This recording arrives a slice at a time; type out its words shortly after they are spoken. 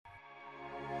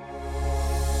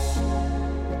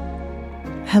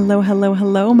Hello, hello,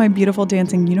 hello, my beautiful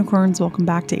dancing unicorns. Welcome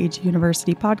back to AG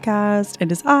University Podcast.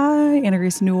 It is I, Anna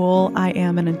Grace Newell. I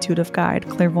am an intuitive guide,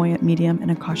 clairvoyant medium,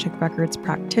 and Akashic Records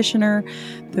practitioner.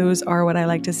 Those are what I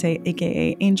like to say,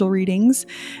 aka angel readings.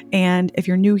 And if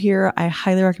you're new here, I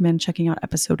highly recommend checking out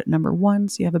episode number 1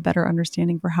 so you have a better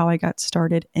understanding for how I got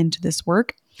started into this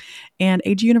work. And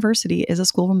AG University is a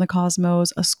school from the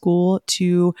cosmos, a school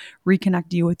to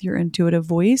reconnect you with your intuitive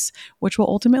voice, which will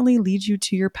ultimately lead you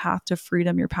to your path to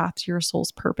freedom, your path to your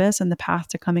soul's purpose, and the path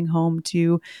to coming home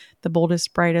to the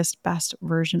boldest, brightest, best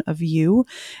version of you.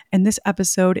 And this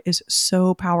episode is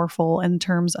so powerful in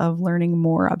terms of learning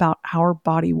more about how our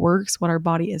body works, what our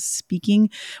body is speaking,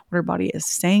 what our body is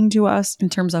saying to us. In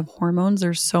terms of hormones,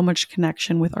 there's so much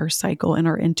connection with our cycle and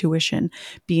our intuition.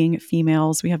 Being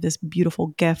females, we have this beautiful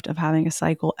gift of having a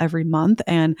cycle every month,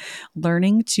 and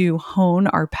learning to hone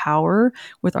our power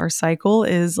with our cycle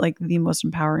is like the most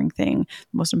empowering thing,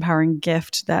 the most empowering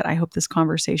gift that I hope this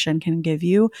conversation can give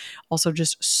you. Also,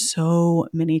 just so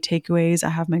many takeaways. I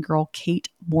have my girl Kate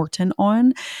Morton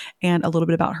on, and a little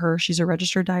bit about her. She's a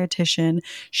registered dietitian.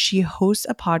 She hosts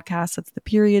a podcast that's the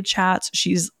Period Chats.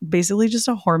 She's basically just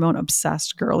a hormone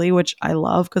obsessed girly, which I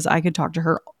love because I could talk to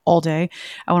her all day.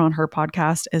 I went on her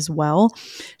podcast as well.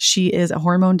 She is a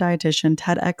hormone dietitian,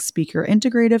 TEDx speaker,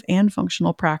 integrative and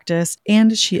functional practice,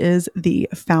 and she is the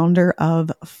founder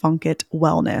of Funkit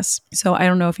Wellness. So I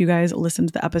don't know if you guys listened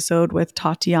to the episode with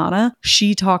Tatiana.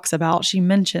 She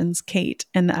mentions Kate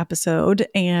in the episode,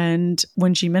 and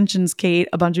when she mentions Kate,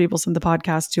 a bunch of people sent the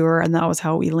podcast to her, and that was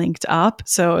how we linked up.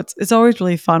 So it's always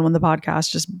really fun when the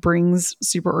podcast just brings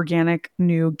super organic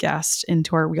new guests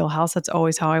into our wheelhouse. That's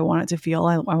always how I want it to feel.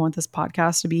 I want this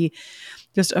podcast to be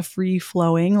just a free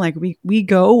flowing, like we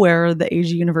go where the AG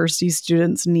University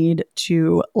students need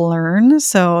to learn.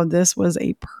 So this was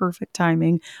a perfect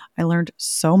timing. I learned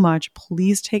so much.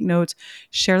 Please take notes,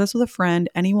 share this with a friend,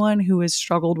 anyone who has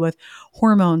struggled with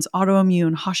hormones,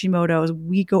 autoimmune, Hashimoto's.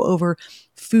 We go over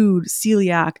food,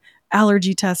 celiac,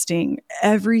 allergy testing,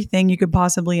 everything you could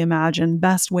possibly imagine,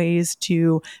 best ways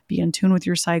to be in tune with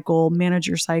your cycle, manage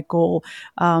your cycle,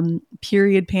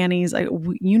 period panties,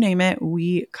 you name it,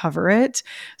 we cover it.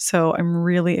 So I'm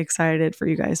really excited for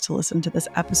you guys to listen to this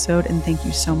episode, and thank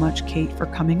you so much, Kate, for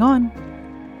coming on.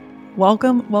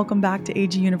 Welcome back to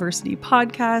AG University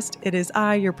Podcast. It is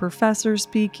I, your professor,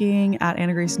 speaking at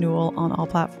Anna Grace Newell on all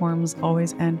platforms,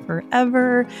 always and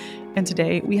forever. And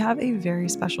today we have a very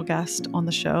special guest on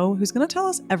the show who's going to tell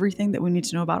us everything that we need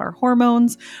to know about our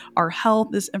hormones, our health.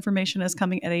 This information is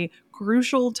coming at a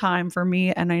crucial time for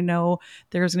me, and I know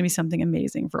there's going to be something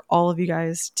amazing for all of you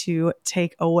guys to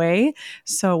take away.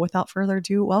 So without further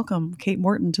ado, welcome Kate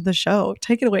Morton to the show.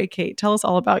 Take it away, Kate. Tell us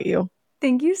all about you.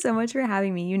 Thank you so much for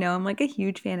having me. You know, I'm like a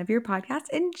huge fan of your podcast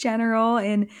in general,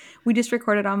 and we just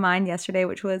recorded on mine yesterday,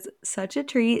 which was such a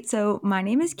treat. So my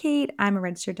name is Kate. I'm a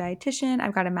registered dietitian.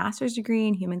 I've got a master's degree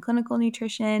in human clinical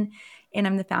nutrition, and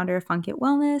I'm the founder of Funkit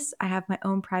Wellness. I have my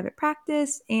own private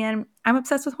practice, and I'm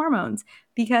obsessed with hormones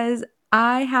because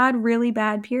I had really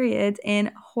bad periods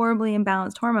and horribly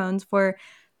imbalanced hormones for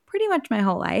pretty much my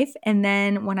whole life. And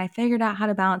then when I figured out how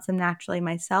to balance them naturally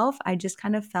myself, I just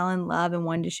kind of fell in love and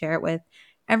wanted to share it with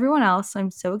everyone else. So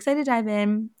I'm so excited to dive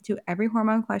in to every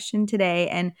hormone question today.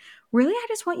 And really, I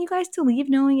just want you guys to leave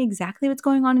knowing exactly what's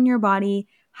going on in your body,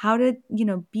 how to,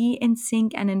 be in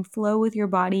sync and in flow with your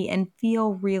body and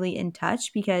feel really in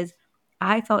touch, because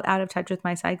I felt out of touch with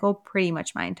my cycle pretty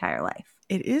much my entire life.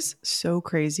 It is so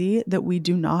crazy that we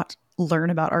do not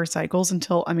learn about our cycles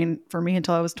until I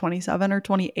was 27 or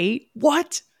 28.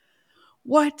 What?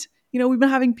 We've been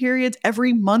having periods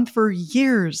every month for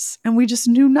years and we just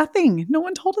knew nothing. No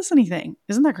one told us anything.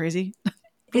 Isn't that crazy?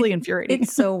 Really infuriating.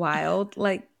 It's so wild.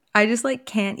 I just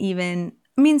can't even,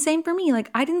 same for me.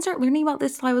 I didn't start learning about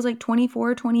this till I was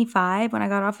 24, 25 when I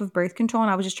got off of birth control,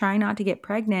 and I was just trying not to get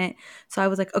pregnant. So I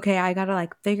was like, okay, I got to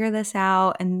figure this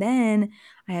out. And then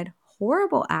I had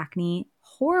horrible acne,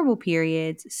 horrible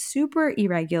periods, super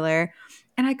irregular.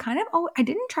 And I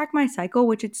didn't track my cycle,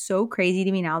 which it's so crazy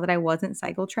to me now that I wasn't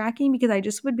cycle tracking, because I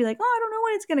just would be like, oh, I don't know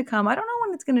when it's going to come. I don't know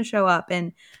when it's going to show up.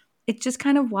 And it's just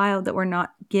kind of wild that we're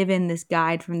not given this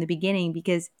guide from the beginning,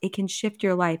 because it can shift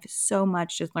your life so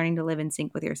much just learning to live in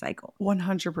sync with your cycle.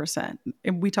 100%.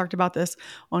 And we talked about this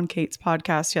on Kate's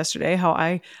podcast yesterday, how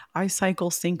I cycle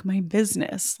sync my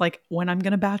business, like when I'm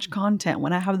going to batch content,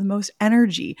 when I have the most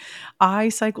energy. I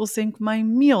cycle sync my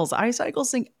meals. I cycle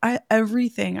sync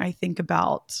everything I think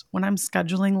about when I'm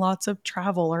scheduling lots of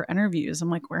travel or interviews. I'm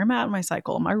like, where am I at in my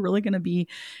cycle? Am I really going to be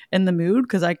in the mood?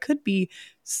 Because I could be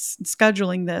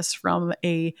scheduling this from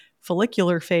a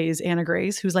follicular phase Anna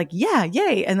Grace, who's like, yeah,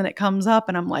 yay. And then it comes up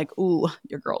and I'm like, ooh,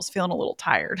 your girl's feeling a little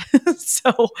tired.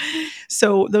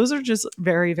 So those are just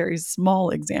very, very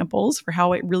small examples for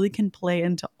how it really can play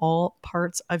into all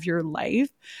parts of your life.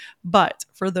 But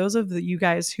for those of you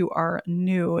guys who are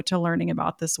new to learning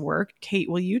about this work, Kate,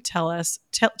 will you tell us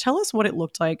what it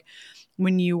looked like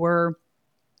when you were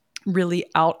really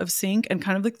out of sync and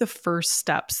kind of like the first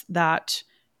steps that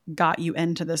got you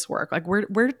into this work? Like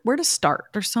where to start?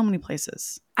 There's so many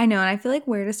places. I know, and I feel like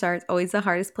where to start is always the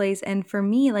hardest place. And for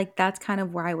me, like that's kind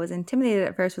of where I was intimidated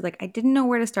at first, was like I didn't know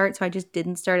where to start, so I just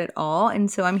didn't start at all.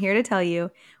 And so I'm here to tell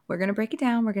you, we're going to break it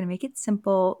down. We're going to make it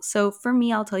simple. So for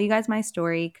me, I'll tell you guys my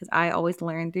story because I always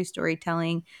learn through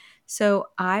storytelling. So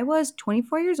I was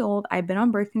 24 years old. I've been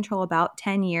on birth control about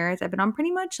 10 years. I've been on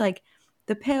pretty much like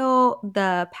the pill,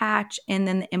 the patch, and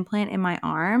then the implant in my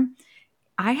arm.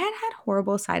 I had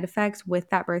horrible side effects with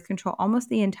that birth control almost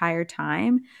the entire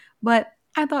time, but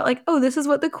I thought like, oh, this is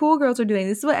what the cool girls are doing.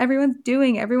 This is what everyone's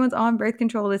doing. Everyone's on birth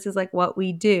control. This is like what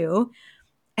we do.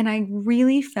 And I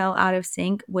really fell out of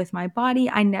sync with my body.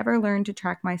 I never learned to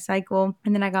track my cycle.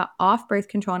 And then I got off birth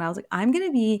control and I was like, I'm going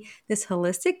to be this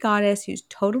holistic goddess who's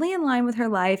totally in line with her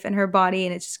life and her body.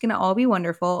 And it's just going to all be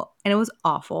wonderful. And it was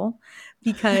awful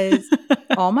because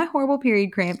all my horrible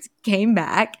period cramps came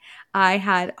back. I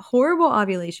had horrible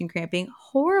ovulation cramping,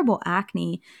 horrible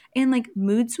acne, and like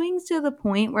mood swings to the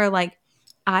point where like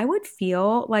I would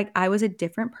feel like I was a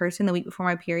different person the week before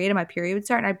my period, and my period would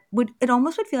start, and it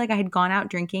almost would feel like I had gone out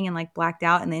drinking and like blacked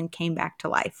out and then came back to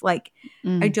life. Like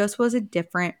I just was a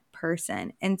different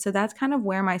person. And so that's kind of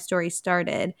where my story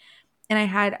started.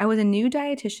 And I was a new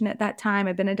dietitian at that time.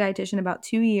 I've been a dietitian about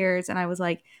 2 years, and I was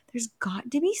like, there's got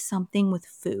to be something with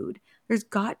food. There's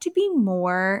got to be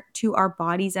more to our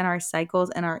bodies and our cycles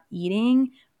and our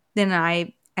eating than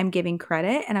I'm giving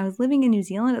credit. And I was living in New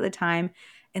Zealand at the time.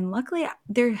 And luckily,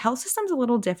 their health system's a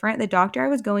little different. The doctor I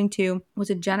was going to was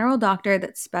a general doctor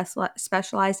that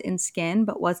specialized in skin,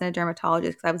 but wasn't a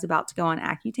dermatologist because I was about to go on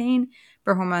Accutane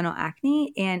for hormonal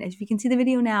acne. And as you can see the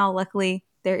video now, luckily,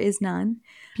 there is none.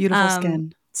 Beautiful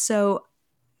skin. So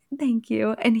thank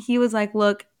you. And he was like,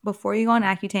 look, before you go on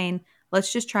Accutane,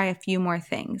 let's just try a few more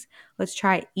things. Let's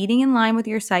try eating in line with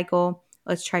your cycle.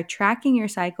 Let's try tracking your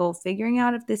cycle, figuring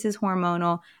out if this is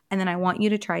hormonal. And then I want you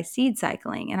to try seed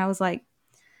cycling. And I was like,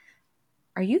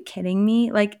 are you kidding me?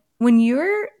 Like when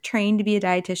you're trained to be a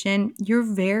dietitian, you're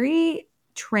very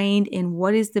trained in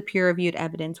what is the peer reviewed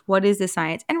evidence, what is the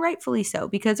science, and rightfully so,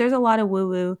 because there's a lot of woo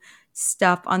woo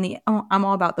stuff on the, oh, I'm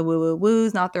all about the woo woo.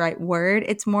 Woo's not the right word.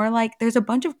 It's more like there's a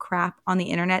bunch of crap on the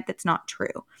internet that's not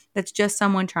true. That's just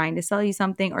someone trying to sell you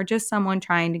something or just someone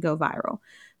trying to go viral.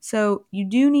 So you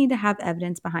do need to have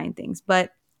evidence behind things.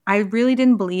 But I really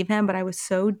didn't believe him, but I was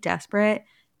so desperate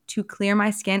to clear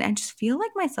my skin and just feel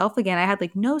like myself again. I had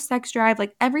like no sex drive,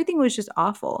 like everything was just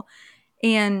awful.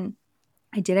 And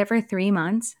I did it for 3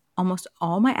 months. Almost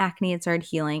all my acne had started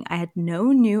healing. I had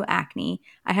no new acne.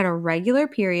 I had a regular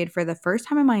period for the first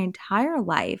time in my entire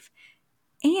life.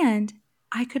 And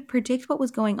I could predict what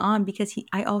was going on because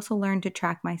I also learned to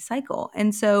track my cycle.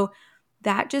 And so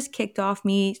that just kicked off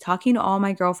me talking to all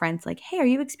my girlfriends like, hey, are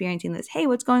you experiencing this? Hey,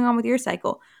 what's going on with your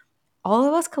cycle? All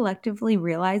of us collectively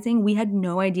realizing we had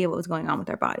no idea what was going on with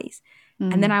our bodies.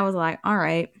 And then I was like, all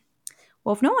right,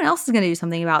 well, if no one else is going to do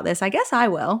something about this, I guess I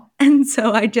will. And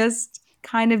so I just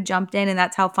kind of jumped in, and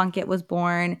that's how Funk It was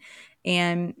born.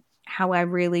 And how I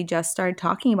really just started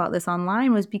talking about this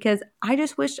online was because I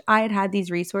just wished I had had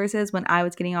these resources when I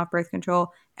was getting off birth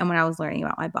control and when I was learning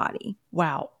about my body.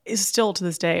 Wow. It's still to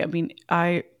this day. I mean,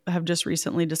 I have just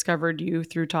recently discovered you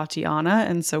through Tatiana.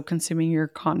 And so consuming your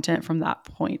content from that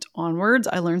point onwards,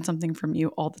 I learn something from you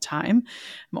all the time.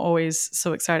 I'm always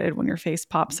so excited when your face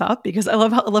pops up because I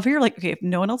love how you're like, okay, if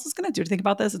no one else is going to do anything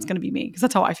about this, it's going to be me. Because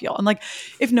that's how I feel. I'm like,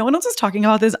 if no one else is talking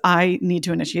about this, I need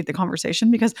to initiate the conversation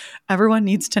because everyone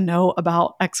needs to know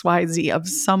about XYZ of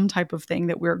some type of thing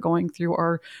that we're going through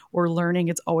or learning.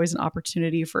 It's always an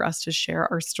opportunity for us to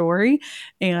share our story.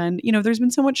 And, you know, there's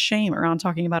been so much shame around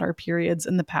talking about our periods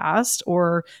in the past,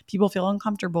 or people feel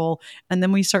uncomfortable. And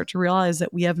then we start to realize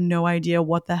that we have no idea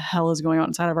what the hell is going on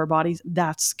inside of our bodies.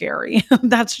 That's scary.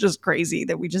 That's just crazy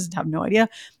that we just have no idea.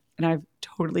 And I've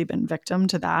totally been victim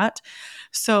to that.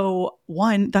 So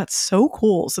one, that's so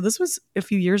cool. So this was a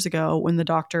few years ago when the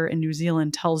doctor in New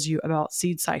Zealand tells you about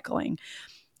seed cycling,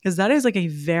 because that is like a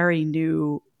very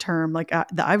new term. Like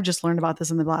I've just learned about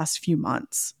this in the last few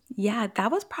months. Yeah, that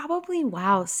was probably,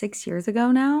 6 years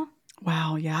ago now.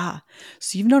 Wow, yeah.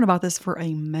 So you've known about this for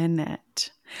a minute.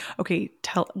 Okay,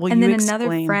 And then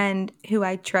another friend who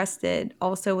I trusted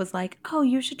also was like, oh,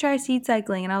 you should try seed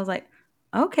cycling. And I was like,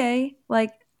 okay.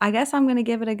 Like, I guess I'm going to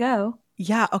give it a go.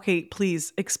 Yeah. Okay.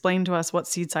 Please explain to us what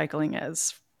seed cycling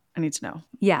is. I need to know.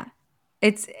 Yeah.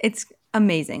 It's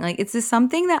amazing. Like it's just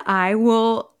something that I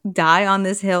will die on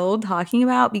this hill talking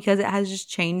about because it has just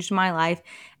changed my life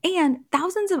and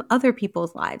thousands of other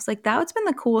people's lives. Like that's been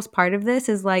the coolest part of this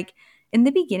is like in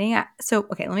the beginning. So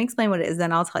okay, let me explain what it is,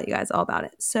 then I'll tell you guys all about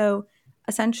it. So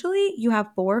essentially, you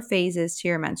have 4 phases to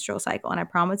your menstrual cycle, and I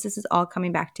promise this is all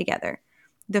coming back together.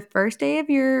 The first day of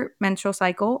your menstrual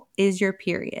cycle is your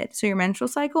period. So your menstrual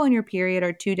cycle and your period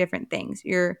are two different things.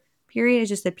 Your period is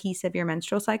just a piece of your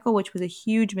menstrual cycle, which was a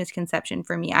huge misconception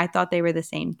for me. I thought they were the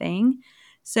same thing.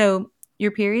 So,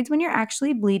 your period's when you're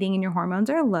actually bleeding and your hormones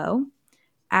are low.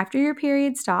 After your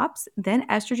period stops, then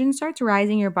estrogen starts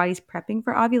rising. Your body's prepping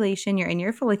for ovulation. You're in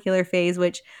your follicular phase,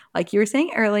 which, like you were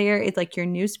saying earlier, it's like your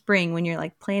new spring when you're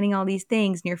like planning all these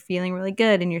things and you're feeling really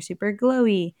good and you're super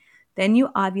glowy. Then you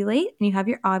ovulate and you have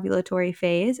your ovulatory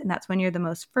phase, and that's when you're the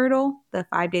most fertile, the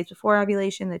 5 days before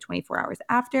ovulation, the 24 hours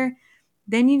after.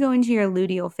 Then you go into your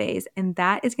luteal phase, and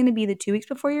that is going to be the 2 weeks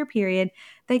before your period.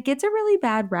 That gets a really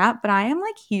bad rap, but I am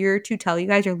like here to tell you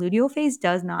guys your luteal phase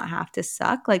does not have to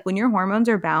suck. Like when your hormones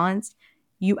are balanced,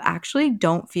 you actually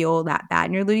don't feel that bad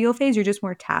in your luteal phase. You're just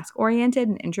more task oriented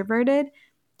and introverted.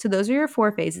 So those are your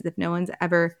 4 phases if no one's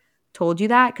ever told you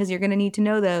that, because you're going to need to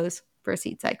know those for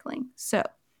seed cycling. So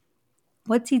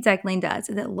what seed cycling does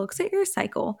is it looks at your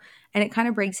cycle and it kind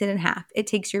of breaks it in half. It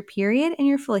takes your period and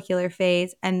your follicular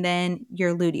phase and then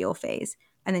your luteal phase.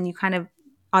 And then you kind of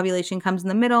ovulation comes in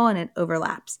the middle and it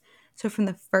overlaps. So from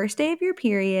the first day of your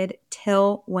period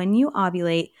till when you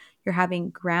ovulate, you're having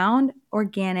ground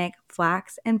organic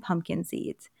flax and pumpkin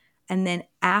seeds. And then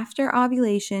after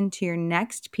ovulation to your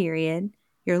next period,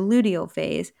 your luteal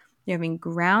phase, you're having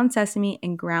ground sesame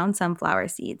and ground sunflower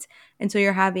seeds. And so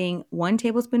you're having 1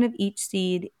 tablespoon of each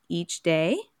seed each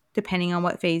day, depending on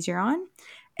what phase you're on.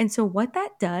 And so what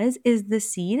that does is the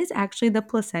seed is actually the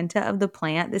placenta of the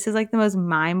plant. This is like the most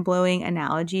mind-blowing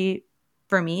analogy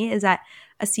for me is that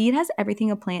a seed has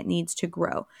everything a plant needs to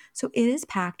grow. So it is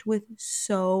packed with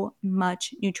so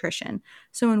much nutrition.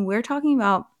 So when we're talking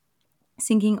about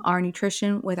syncing our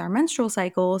nutrition with our menstrual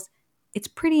cycles, it's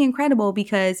pretty incredible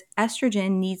because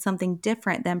estrogen needs something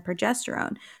different than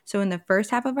progesterone. So, in the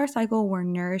first half of our cycle, we're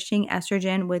nourishing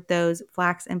estrogen with those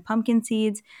flax and pumpkin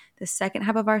seeds. The second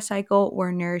half of our cycle,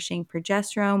 we're nourishing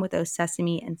progesterone with those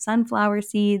sesame and sunflower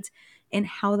seeds. And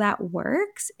how that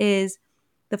works is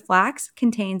the flax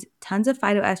contains tons of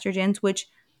phytoestrogens, which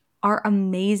are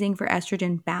amazing for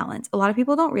estrogen balance. A lot of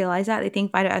people don't realize that. They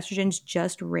think phytoestrogens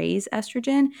just raise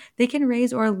estrogen. They can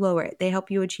raise or lower it. They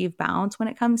help you achieve balance when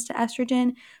it comes to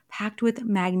estrogen, packed with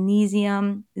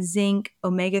magnesium, zinc,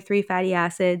 omega-3 fatty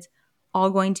acids, all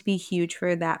going to be huge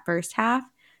for that first half.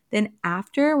 Then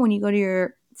after, when you go to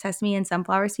your sesame and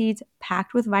sunflower seeds,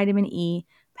 packed with vitamin E,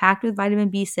 packed with vitamin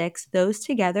B6, those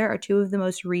together are two of the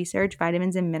most researched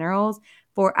vitamins and minerals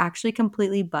for actually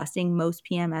completely busting most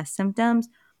PMS symptoms.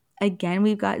 Again,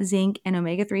 we've got zinc and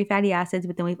omega-3 fatty acids,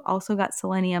 but then we've also got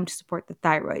selenium to support the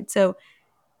thyroid. So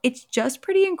it's just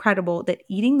pretty incredible that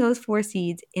eating those 4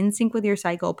 seeds in sync with your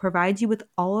cycle provides you with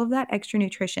all of that extra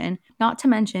nutrition, not to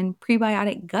mention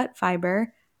prebiotic gut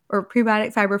fiber or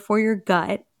prebiotic fiber for your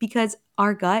gut, because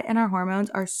our gut and our hormones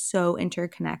are so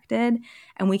interconnected.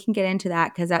 And we can get into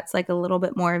that because that's like a little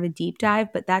bit more of a deep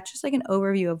dive, but that's just like an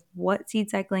overview of what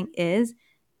seed cycling is,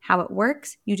 how it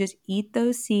works. You just eat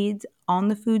those seeds on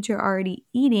the foods you're already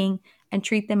eating and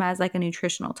treat them as like a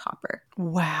nutritional topper.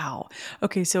 Wow.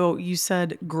 Okay, so you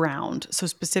said ground. So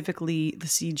specifically, the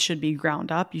seeds should be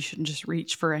ground up. You shouldn't just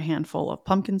reach for a handful of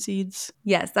pumpkin seeds.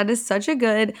 Yes, that is such a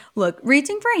good look.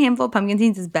 Reaching for a handful of pumpkin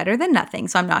seeds is better than nothing.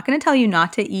 So I'm not going to tell you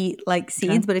not to eat like Okay.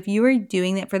 seeds, but if you are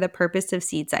doing it for the purpose of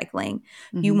seed cycling,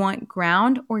 you Hmm. want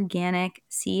ground organic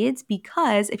seeds,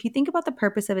 because if you think about the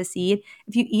purpose of a seed,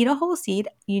 if you eat a whole seed,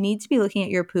 you need to be looking at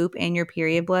your poop and your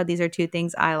period blood. These are two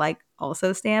things I like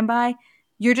also stand by.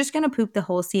 You're just going to poop the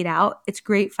whole seed out. It's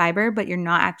great fiber, but you're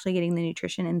not actually getting the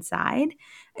nutrition inside.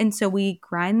 And so we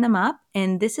grind them up.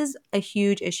 And this is a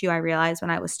huge issue I realized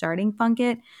when I was starting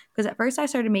Funkit, because at first I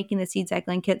started making the seed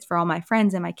cycling kits for all my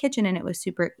friends in my kitchen and it was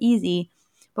super easy.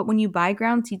 But when you buy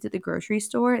ground seeds at the grocery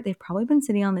store, they've probably been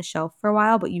sitting on the shelf for a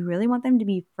while, but you really want them to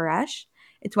be fresh.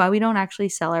 It's why we don't actually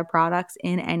sell our products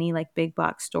in any like big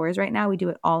box stores right now. We do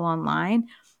it all online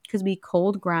because we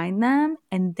cold grind them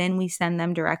and then we send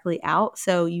them directly out.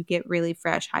 So you get really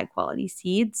fresh, high quality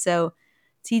seeds. So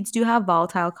seeds do have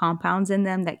volatile compounds in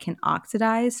them that can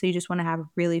oxidize. So you just want to have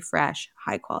really fresh,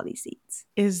 high quality seeds.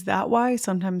 Is that why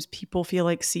sometimes people feel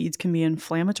like seeds can be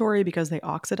inflammatory because they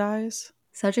oxidize?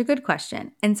 Such a good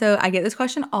question. And so I get this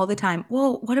question all the time.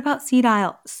 Well, what about seed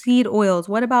oils?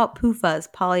 What about PUFAs,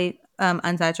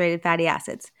 unsaturated fatty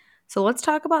acids? So let's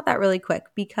talk about that really quick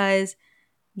because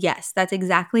yes, that's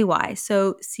exactly why.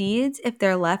 So seeds, if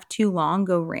they're left too long,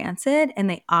 go rancid and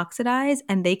they oxidize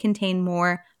and they contain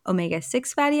more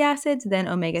omega-6 fatty acids than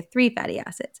omega-3 fatty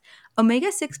acids.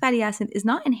 Omega-6 fatty acid is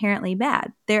not inherently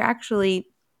bad. They're actually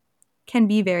can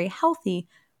be very healthy,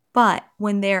 but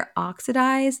when they're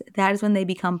oxidized, that is when they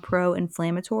become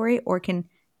pro-inflammatory or can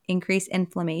increase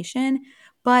inflammation.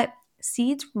 But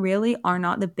seeds really are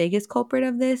not the biggest culprit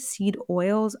of this. Seed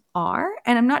oils are.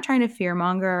 And I'm not trying to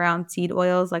fearmonger around seed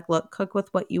oils like, look, cook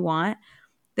with what you want.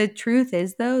 The truth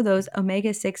is, though, those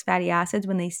omega 6 fatty acids,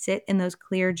 when they sit in those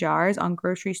clear jars on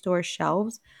grocery store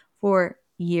shelves for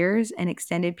years and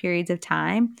extended periods of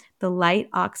time, the light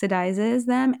oxidizes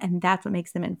them, and that's what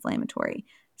makes them inflammatory.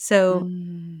 So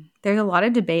Mm. there's a lot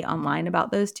of debate online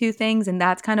about those two things, and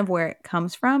that's kind of where it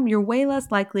comes from. You're way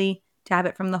less likely to have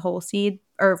it from the whole seed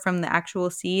or from the actual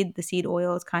seed. The seed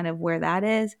oil is kind of where that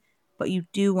is, but you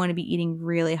do want to be eating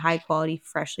really high quality,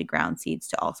 freshly ground seeds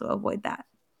to also avoid that.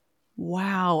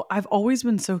 Wow. I've always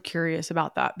been so curious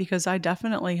about that because I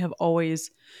definitely have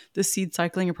always, the seed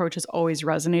cycling approach has always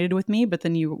resonated with me. But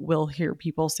then you will hear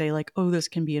people say, like, oh, this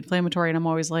can be inflammatory. And I'm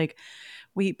always like,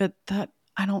 wait, but that,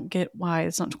 I don't get why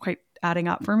it's not quite adding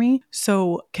up for me.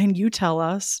 So can you tell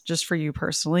us, just for you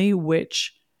personally,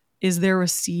 which is there a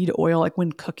seed oil, like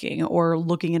when cooking or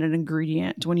looking at an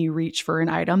ingredient, when you reach for an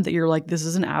item that you're like, this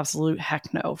is an absolute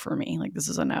heck no for me? Like, this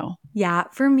is a no. Yeah,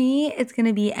 for me, it's going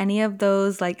to be any of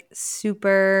those like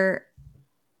super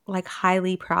like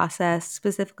highly processed,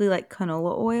 specifically like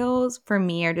canola oils for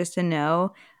me are just a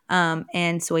no. And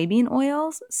soybean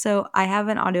oils. So I have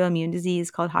an autoimmune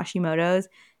disease called Hashimoto's,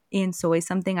 and soy is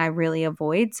something I really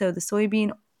avoid. So the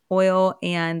soybean oil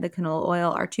and the canola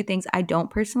oil are two things I don't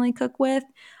personally cook with.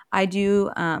 I do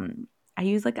I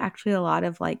use like actually a lot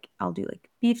of like I'll do like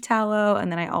beef tallow and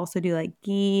then I also do like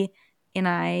ghee and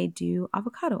I do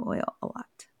avocado oil a lot.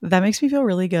 That makes me feel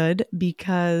really good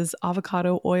because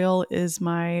avocado oil is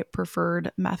my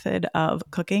preferred method of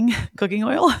cooking, cooking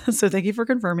oil. So thank you for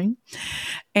confirming.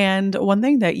 And one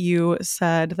thing that you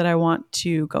said that I want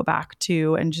to go back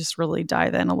to and just really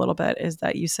dive in a little bit is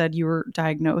that you said you were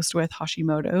diagnosed with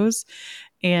Hashimoto's.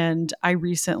 And I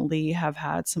recently have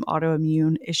had some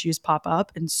autoimmune issues pop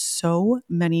up, and so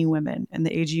many women in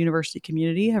the AG University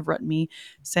community have written me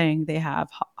saying they have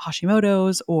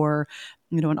Hashimoto's or,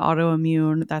 an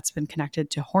autoimmune that's been connected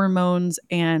to hormones.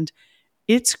 And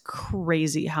it's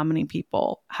crazy how many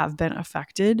people have been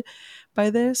affected by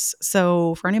this.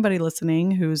 So, for anybody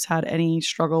listening who's had any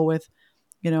struggle with,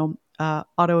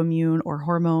 autoimmune or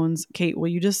hormones, Kate, will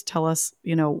you just tell us,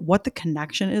 what the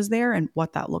connection is there and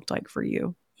what that looked like for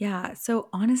you? Yeah. So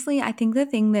honestly, I think the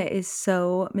thing that is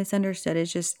so misunderstood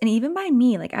is just, and even by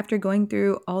me, like after going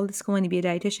through all the schooling to be a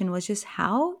dietitian, was just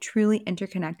how truly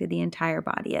interconnected the entire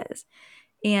body is.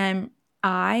 And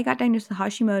I got diagnosed with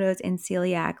Hashimoto's and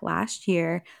celiac last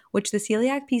year, which the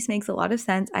celiac piece makes a lot of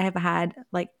sense. I have had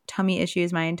like tummy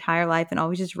issues my entire life and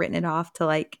always just written it off to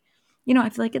like, I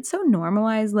feel like it's so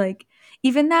normalized. Like,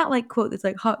 even that like quote that's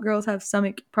like hot girls have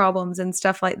stomach problems and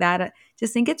stuff like that. I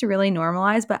just think it's really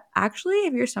normalized. But actually,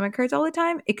 if your stomach hurts all the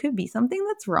time, it could be something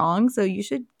that's wrong. So you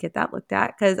should get that looked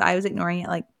at because I was ignoring it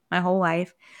like my whole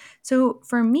life. So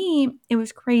for me, it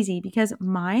was crazy because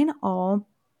mine all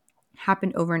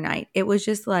happened overnight. It was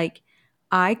just like,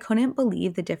 I couldn't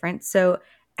believe the difference. So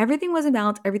everything was in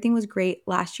balance, everything was great.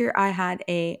 Last year, I had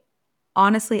a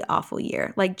honestly awful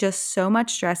year. Like just so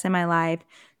much stress in my life,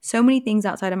 so many things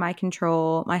outside of my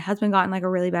control. My husband got in like a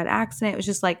really bad accident. It was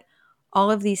just like all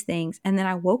of these things. And then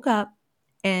I woke up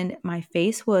and my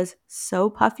face was so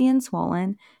puffy and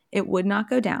swollen. It would not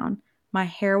go down. My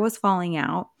hair was falling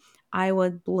out. I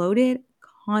was bloated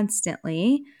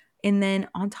constantly. And then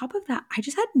on top of that, I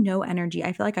just had no energy.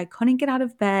 I feel like I couldn't get out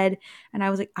of bed. And I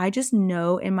was like, I just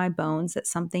know in my bones that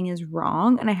something is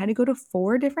wrong. And I had to go to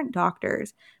 4 different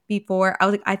doctors before I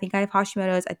was like, I think I have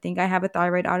Hashimoto's. I think I have a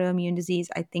thyroid autoimmune disease.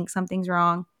 I think something's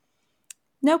wrong.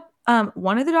 Nope.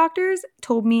 One of the doctors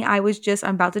told me I'm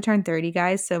about to turn 30,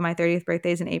 guys. So my 30th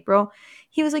birthday is in April.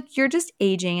 He was like, you're just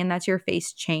aging and that's your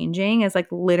face changing, is like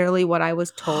literally what I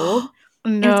was told.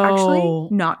 And it's actually No.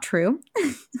 not true.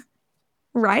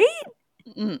 Right?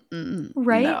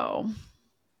 Right? No.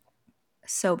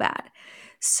 So bad.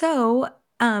 So,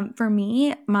 for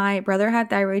me, my brother had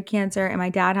thyroid cancer and my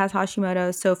dad has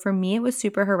Hashimoto's. So for me, it was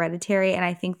super hereditary. And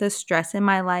I think the stress in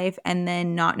my life and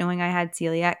then not knowing I had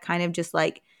celiac kind of just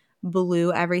like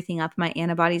blew everything up. My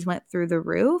antibodies went through the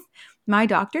roof. my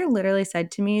doctor literally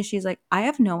said to me, she's like, I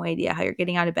have no idea how you're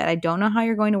getting out of bed. I don't know how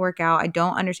you're going to work out. I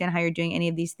don't understand how you're doing any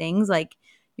of these things. Like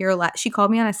she called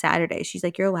me on a Saturday. She's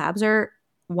like, your labs are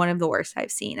one of the worst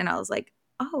I've seen. And I was like,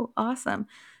 oh, awesome.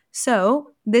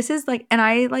 So this is like, and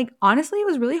I like, honestly, it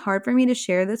was really hard for me to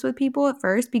share this with people at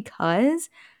first because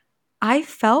I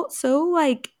felt so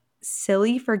like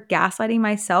silly for gaslighting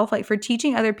myself, like for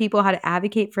teaching other people how to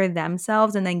advocate for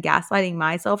themselves and then gaslighting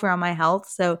myself around my health.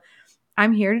 So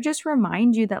I'm here to just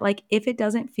remind you that, like, if it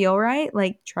doesn't feel right,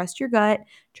 like, trust your gut,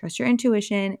 trust your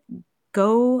intuition,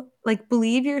 go, like,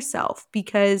 believe yourself.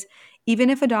 Because even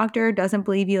if a doctor doesn't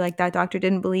believe you, like that doctor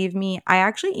didn't believe me, I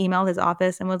actually emailed his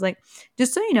office and was like,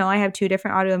 just so you know, I have 2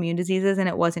 different autoimmune diseases and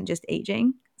it wasn't just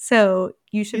aging. So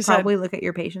you You should said probably look at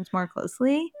your patients more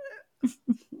closely. I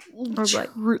was like,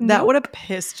 that would nope. have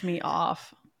pissed me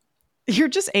off. You're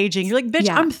just aging. You're like, bitch,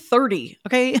 Yeah. I'm 30.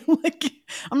 Okay. Like,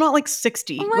 I'm not like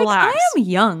 60. I'm like, I Relax. am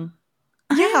young.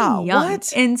 I am Yeah. young.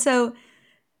 What? And so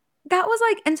that was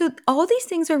like, and so all these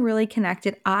things are really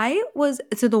connected.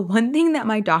 So the one thing that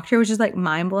my doctor was just like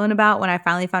mind blown about when I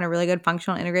finally found a really good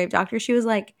functional integrative doctor, she was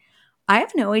like, I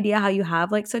have no idea how you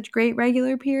have like such great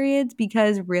regular periods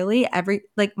because really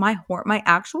my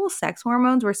actual sex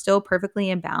hormones were still perfectly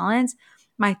in balance.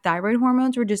 My thyroid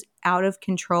hormones were just out of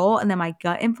control and then my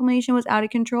gut inflammation was out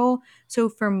of control. So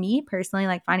for me personally,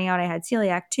 like finding out I had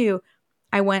celiac too,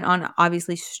 I went on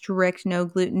obviously strict no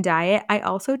gluten diet. I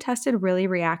also tested really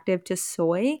reactive to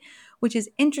soy, which is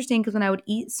interesting because when I would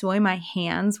eat soy, my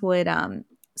hands would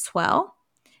swell.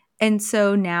 And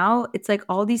so now it's like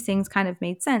all these things kind of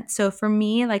made sense. So for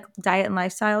me, like diet and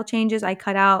lifestyle changes, I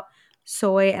cut out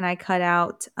soy and I cut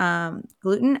out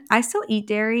gluten. I still eat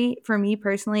dairy. For me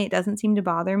personally, it doesn't seem to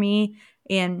bother me.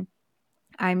 And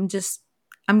I'm just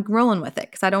I'm rolling with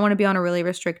it because I don't want to be on a really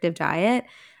restrictive diet.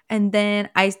 And then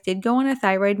I did go on a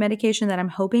thyroid medication that I'm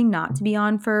hoping not to be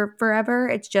on for forever.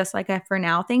 It's just like a for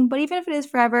now thing. But even if it is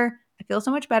forever, I feel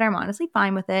so much better. I'm honestly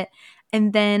fine with it.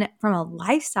 And then from a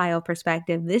lifestyle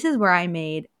perspective, this is where I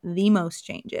made the most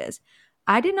changes.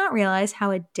 I did not realize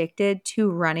how addicted to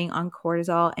running on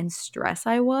cortisol and stress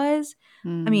I was. I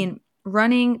Mm. mean,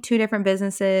 running 2 different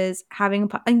businesses,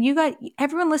 and you got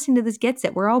everyone listening to this gets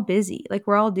it. We're all busy. Like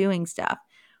we're all doing stuff.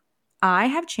 I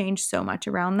have changed so much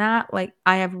around that. Like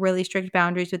I have really strict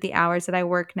boundaries with the hours that I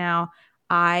work now.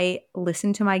 I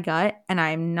listen to my gut and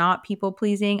I'm not people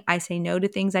pleasing. I say no to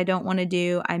things I don't want to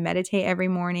do. I meditate every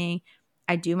morning.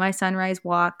 I do my sunrise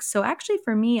walks. So actually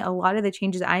for me, a lot of the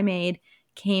changes I made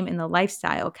came in the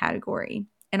lifestyle category.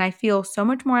 And I feel so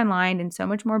much more aligned and so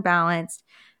much more balanced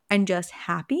and just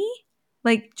happy.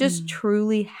 Like just Mm.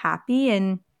 truly happy.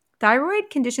 And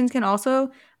thyroid conditions can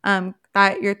also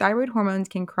that your thyroid hormones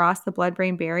can cross the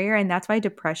blood-brain barrier, and that's why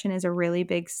depression is a really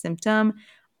big symptom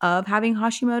of having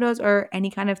Hashimoto's or any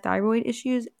kind of thyroid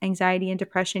issues, anxiety and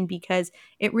depression, because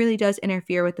it really does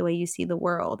interfere with the way you see the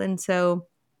world. And so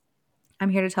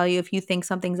I'm here to tell you if you think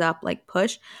something's up, like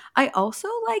push. I also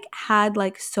like had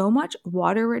like so much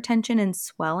water retention and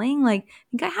swelling. Like I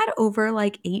think I had over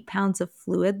like 8 pounds of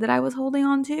fluid that I was holding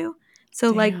on to.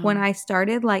 So like when Damn. I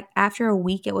started, like after a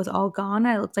week, it was all gone.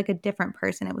 I looked like a different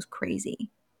person. It was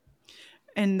crazy.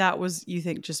 And that was, you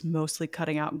think, just mostly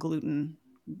cutting out gluten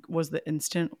was the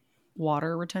instant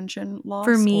water retention For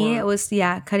loss? me, it Or was,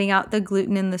 yeah, cutting out the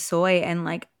gluten and the soy, and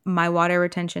like my water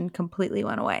retention completely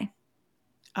went away.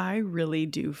 I really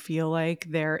do feel like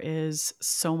there is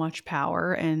so much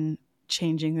power in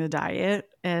changing the diet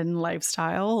and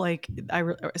lifestyle, like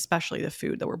especially the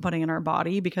food that we're putting in our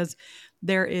body, because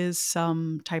there is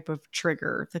some type of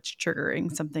trigger that's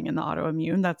triggering something in the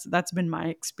autoimmune. That's been my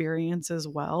experience as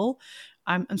well.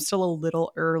 I'm still a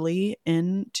little early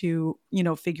into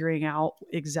figuring out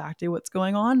exactly what's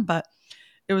going on, but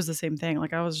it was the same thing.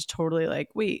 Like I was just totally like,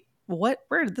 wait, where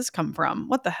did this come from?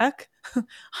 What the heck?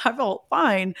 I felt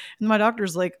fine. And my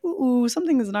doctor's like, ooh,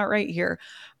 something is not right here.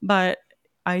 But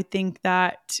I think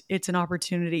that it's an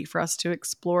opportunity for us to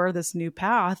explore this new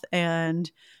path and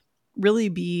really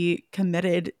be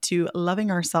committed to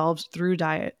loving ourselves through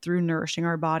diet, through nourishing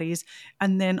our bodies.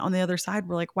 And then on the other side,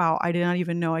 we're like, wow, I did not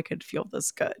even know I could feel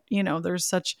this good.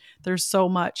 There's so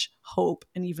much hope.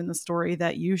 And even the story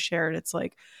that you shared, it's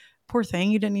like, poor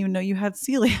thing, you didn't even know you had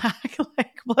celiac.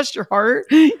 Like, bless your heart.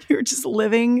 You're just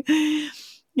living, in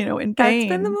That's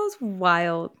been the pain. most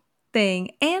wild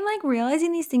thing. And like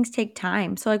realizing these things take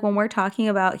time. So, like when we're talking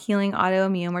about healing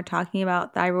autoimmune, we're talking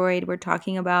about thyroid, we're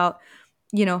talking about,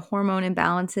 hormone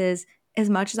imbalances. As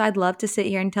much as I'd love to sit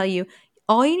here and tell you,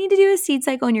 all you need to do is seed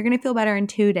cycle and you're going to feel better in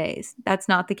 2 days. That's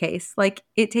not the case. Like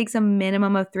it takes a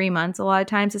minimum of 3 months a lot of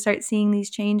times to start seeing these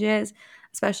changes,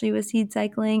 especially with seed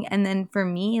cycling. And then for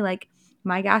me, like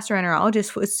my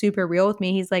gastroenterologist was super real with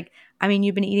me. He's like, I mean,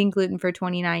 you've been eating gluten for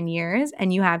 29 years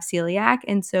and you have celiac.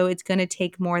 And so it's going to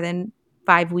take more than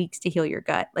 5 weeks to heal your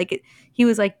gut. He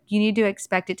was like, you need to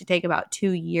expect it to take about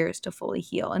 2 years to fully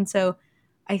heal. And so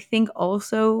I think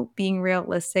also being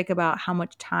realistic about how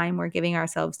much time we're giving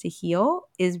ourselves to heal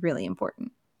is really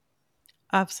important.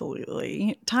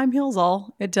 Absolutely. Time heals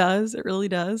all. It does. It really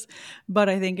does. But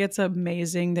I think it's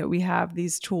amazing that we have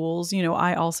these tools. You know,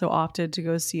 I also opted to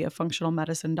go see a functional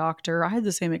medicine doctor. I had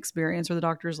the same experience where the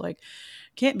doctor's like,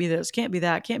 can't be this, can't be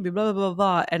that, can't be blah, blah, blah,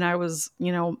 blah. And I was,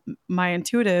 my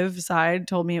intuitive side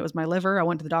told me it was my liver. I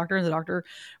went to the doctor and the doctor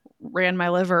ran my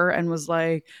liver and was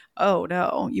like, oh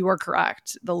no, you are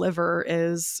correct. The liver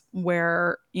is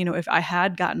where, if I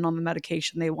had gotten on the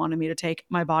medication they wanted me to take,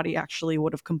 my body actually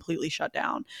would have completely shut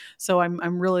down. So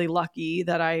I'm really lucky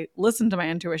that I listened to my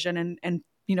intuition and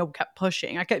kept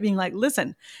pushing. I kept being like,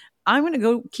 listen, I'm going to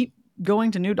go keep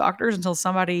going to new doctors until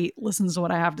somebody listens to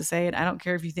what I have to say. And I don't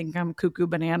care if you think I'm cuckoo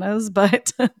bananas,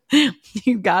 but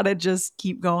you got to just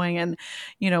keep going. And,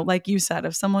 like you said,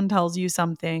 if someone tells you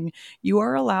something, you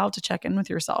are allowed to check in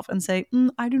with yourself and say,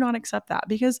 I do not accept that,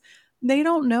 because they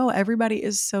don't know. Everybody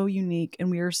is so unique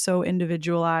and we are so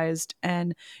individualized.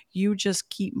 And you just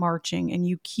keep marching and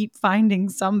you keep finding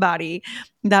somebody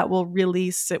that will really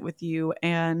sit with you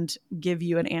and give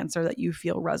you an answer that you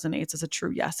feel resonates as a true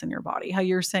yes in your body. How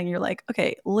you're saying, you're like,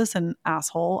 okay, listen,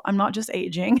 asshole, I'm not just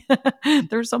aging.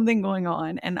 There's something going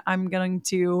on. And I'm going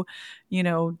to,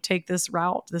 take this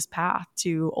route, this path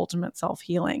to ultimate self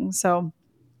healing. So,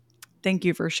 thank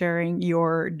you for sharing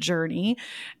your journey.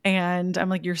 And I'm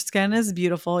like, your skin is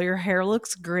beautiful. Your hair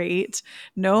looks great.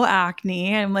 No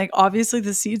acne. I'm like, obviously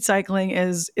the seed cycling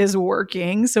is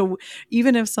working. So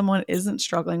even if someone isn't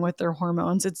struggling with their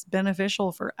hormones, it's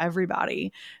beneficial for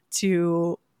everybody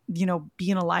to be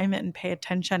in alignment and pay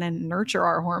attention and nurture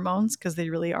our hormones, because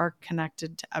they really are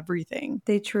connected to everything.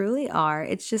 They truly are.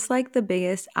 It's just like the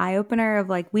biggest eye opener of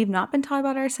like, we've not been taught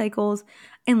about our cycles.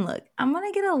 And look, I'm going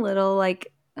to get a little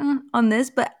like on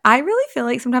this, but I really feel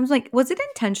like sometimes like, was it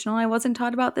intentional? I wasn't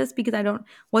taught about this because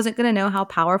wasn't going to know how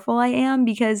powerful I am.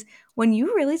 Because when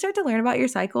you really start to learn about your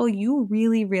cycle, you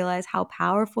really realize how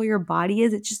powerful your body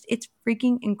is. It's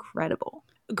freaking incredible.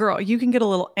 Girl, you can get a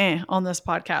little on this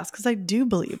podcast, because I do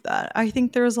believe that. I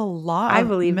think there's a lot I of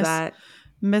believe that.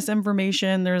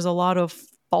 misinformation. There's a lot of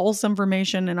false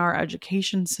information in our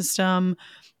education system.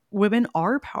 Women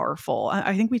are powerful.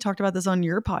 I think we talked about this on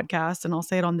your podcast, and I'll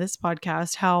say it on this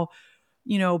podcast, how,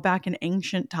 back in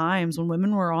ancient times when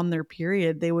women were on their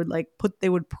period, they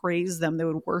would praise them, they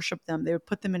would worship them, they would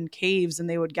put them in caves and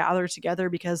they would gather together,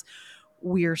 because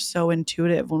we're so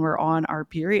intuitive when we're on our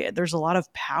period. There's a lot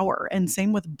of power. And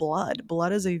same with blood.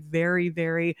 Blood is a very,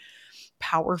 very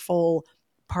powerful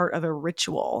part of a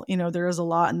ritual. There is a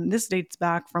lot, and this dates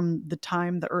back from the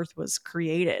time the earth was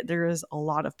created. There is a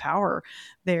lot of power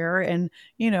there. And,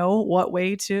 what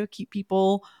way to keep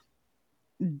people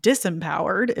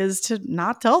disempowered is to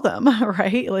not tell them,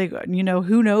 right? Like,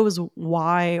 who knows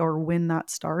why or when that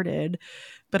started.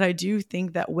 But I do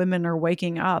think that women are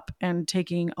waking up and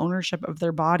taking ownership of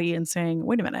their body and saying,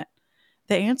 wait a minute,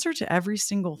 the answer to every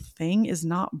single thing is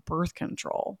not birth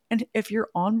control. And if you're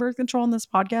on birth control on this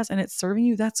podcast and it's serving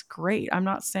you, that's great. I'm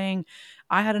not saying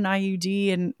I had an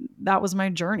IUD and that was my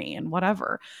journey and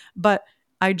whatever. But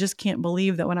I just can't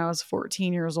believe that when I was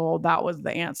 14 years old, that was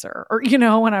the answer. Or,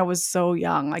 when I was so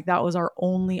young, like that was our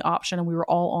only option and we were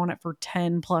all on it for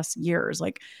 10 plus years.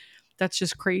 Like, that's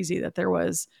just crazy that there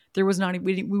was not,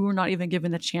 we were not even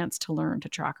given the chance to learn to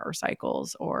track our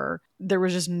cycles, or there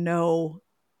was just no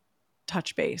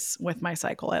touch base with my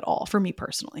cycle at all for me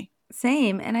personally.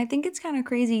 Same. And I think it's kind of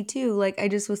crazy too. Like, I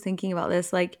just was thinking about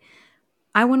this. Like,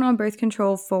 I went on birth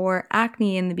control for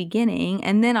acne in the beginning.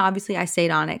 And then obviously I stayed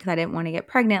on it because I didn't want to get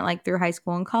pregnant like through high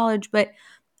school and college. But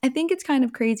I think it's kind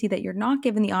of crazy that you're not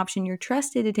given the option. You're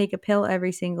trusted to take a pill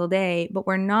every single day, but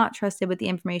we're not trusted with the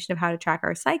information of how to track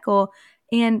our cycle.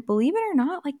 And believe it or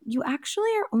not, like you actually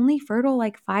are only fertile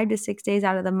like 5 to 6 days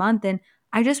out of the month. And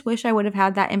I just wish I would have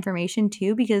had that information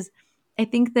too, because I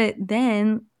think that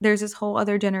then there's this whole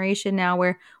other generation now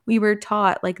where we were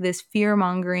taught like this fear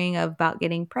mongering about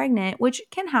getting pregnant, which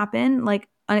can happen like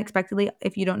unexpectedly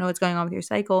if you don't know what's going on with your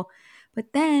cycle.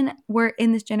 But then we're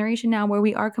in this generation now where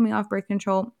we are coming off birth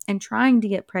control and trying to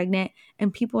get pregnant,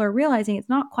 and people are realizing it's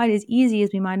not quite as easy as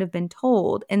we might have been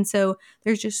told. And so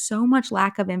there's just so much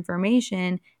lack of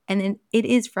information. And then it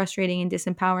is frustrating and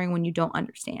disempowering when you don't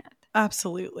understand.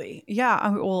 Absolutely.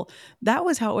 Yeah. Well, that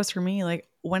was how it was for me. Like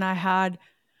when I had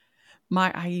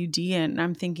my IUD in,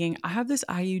 I'm thinking, I have this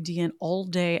IUD in all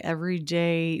day, every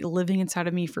day, living inside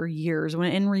of me for years,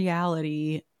 when in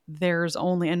reality, there's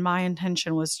only, and my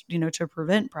intention was, to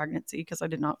prevent pregnancy because I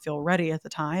did not feel ready at the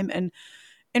time. And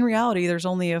in reality, there's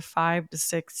only a 5 to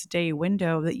 6 day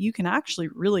window that you can actually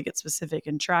really get specific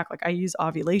and track. Like I use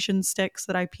ovulation sticks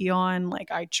that I pee on,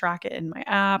 like I track it in my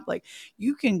app. Like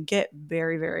you can get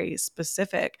very, very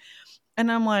specific.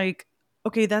 And I'm like,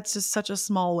 okay, that's just such a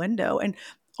small window. And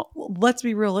let's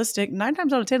be realistic, 9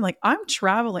 times out of 10, like I'm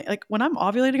traveling. Like when I'm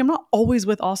ovulating, I'm not always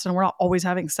with Austin. We're not always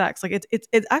having sex. Like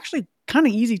it's actually kind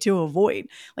of easy to avoid.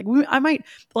 Like I might,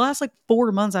 the last like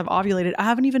 4 months I've ovulated, I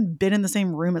haven't even been in the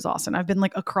same room as Austin. I've been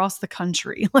like across the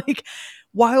country. Like,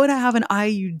 why would I have an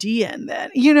IUD in then?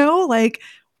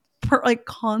 Like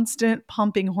constant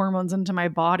pumping hormones into my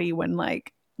body when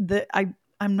like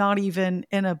I'm not even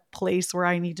in a place where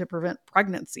I need to prevent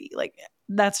pregnancy. Like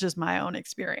that's just my own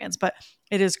experience, but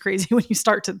it is crazy when you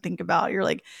start to think about it. You're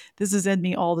like, this is in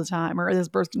me all the time, or this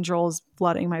birth control is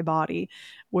flooding my body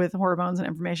with hormones and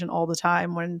information all the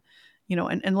time when,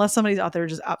 and unless somebody's out there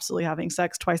just absolutely having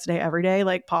sex twice a day, every day,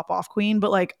 like pop off queen,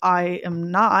 but like I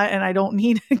am not, and I don't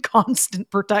need constant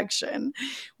protection.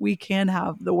 We can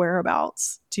have the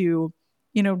whereabouts to,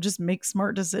 just make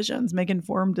smart decisions, make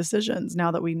informed decisions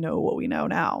now that we know what we know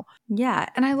now. Yeah,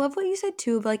 and I love what you said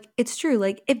too. Like, it's true.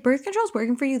 Like, if birth control is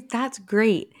working for you, that's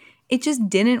great. It just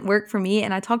didn't work for me,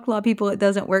 and I talked to a lot of people it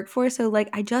doesn't work for. So, like,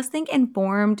 I just think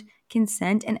informed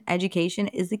consent and education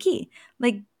is the key.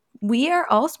 Like, we are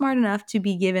all smart enough to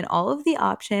be given all of the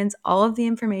options, all of the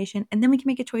information, and then we can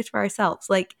make a choice for ourselves.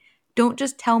 Like, don't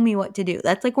just tell me what to do.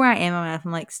 That's like where I am in my life.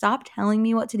 I'm like, stop telling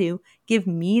me what to do. Give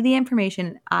me the information,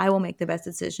 and I will make the best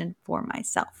decision for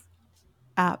myself.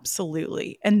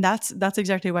 Absolutely. And that's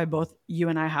exactly why both you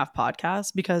and I have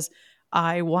podcasts, because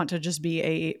I want to just be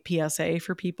a PSA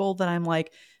for people that I'm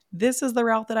like, this is the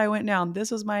route that I went down.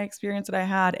 This was my experience that I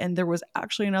had. And there was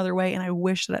actually another way. And I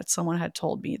wish that someone had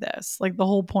told me this. Like the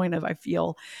whole point of, I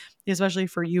feel, especially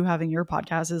for you having your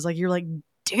podcast, is like, you're like,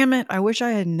 damn it, I wish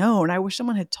I had known. I wish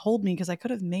someone had told me because I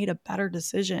could have made a better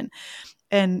decision.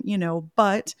 And,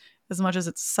 but as much as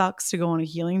it sucks to go on a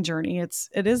healing journey,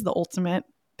 it is the ultimate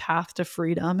path to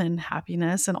freedom and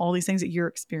happiness and all these things that you're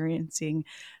experiencing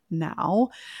now.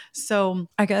 So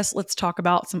I guess let's talk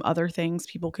about some other things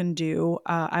people can do.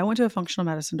 I went to a functional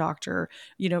medicine doctor.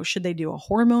 Should they do a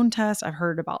hormone test? I've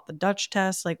heard about the Dutch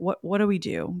test. Like what do we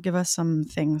do? Give us some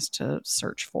things to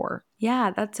search for. Yeah,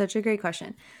 that's such a great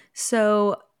question.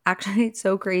 So, actually, it's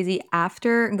so crazy.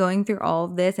 After going through all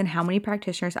of this and how many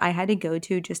practitioners I had to go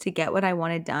to just to get what I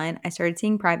wanted done, I started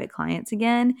seeing private clients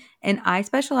again, and I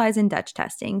specialize in Dutch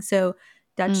testing. So,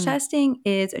 Dutch Mm. testing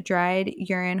is a dried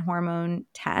urine hormone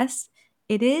test.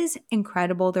 It is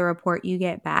incredible the report you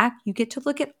get back. You get to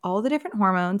look at all the different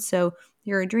hormones. So,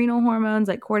 your adrenal hormones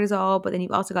like cortisol, but then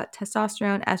you've also got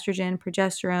testosterone, estrogen,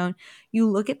 progesterone. You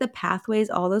look at the pathways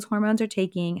all those hormones are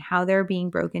taking, how they're being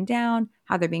broken down,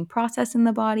 how they're being processed in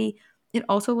the body. It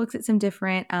also looks at some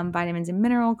different vitamins and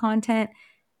mineral content.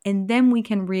 And then we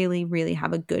can really, really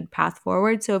have a good path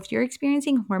forward. So if you're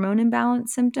experiencing hormone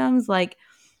imbalance symptoms like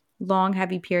long,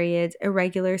 heavy periods,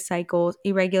 irregular cycles,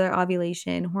 irregular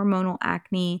ovulation, hormonal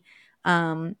acne,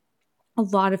 a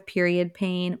lot of period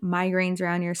pain, migraines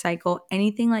around your cycle,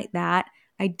 anything like that,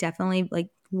 I definitely like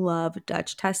love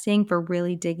Dutch testing for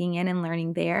really digging in and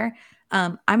learning there.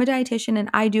 I'm a dietitian and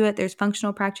I do it. There's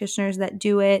functional practitioners that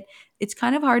do it. It's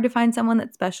kind of hard to find someone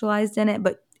that's specialized in it,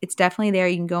 but it's definitely there.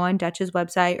 You can go on Dutch's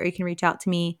website or you can reach out to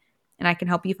me and I can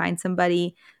help you find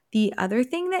somebody. The other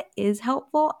thing that is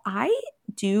helpful, I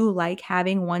do like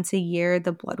having once a year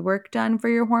the blood work done for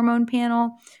your hormone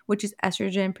panel, which is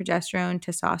estrogen, progesterone,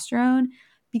 testosterone.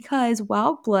 Because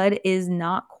while blood is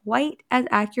not quite as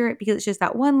accurate because it's just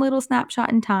that one little snapshot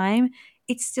in time,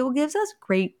 it still gives us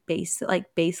great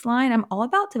baseline. I'm all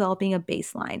about developing a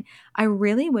baseline. I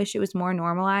really wish it was more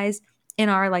normalized in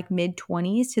our like mid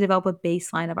 20s to develop a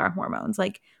baseline of our hormones.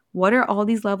 Like, what are all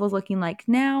these levels looking like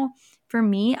now? For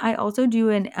me, I also do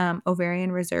an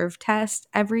ovarian reserve test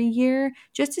every year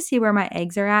just to see where my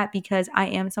eggs are at because I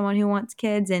am someone who wants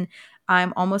kids and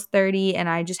I'm almost 30 and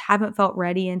I just haven't felt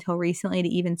ready until recently to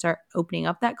even start opening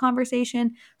up that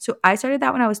conversation. So I started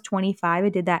that when I was 25. I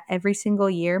did that every single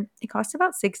year. It costs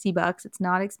about $60. It's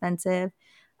not expensive.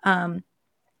 So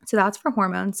that's for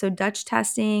hormones. So Dutch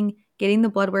testing, getting the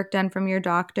blood work done from your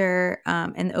doctor,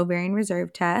 and the ovarian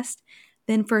reserve test.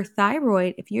 Then for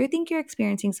thyroid, if you think you're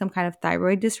experiencing some kind of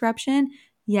thyroid disruption,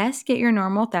 yes, get your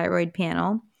normal thyroid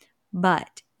panel,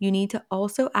 but you need to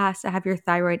also ask to have your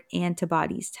thyroid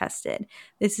antibodies tested.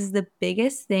 This is the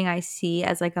biggest thing I see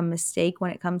as like a mistake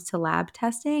when it comes to lab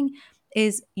testing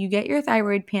is you get your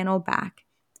thyroid panel back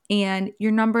and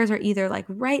your numbers are either like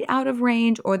right out of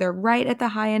range or they're right at the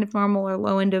high end of normal or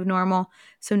low end of normal,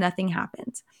 so nothing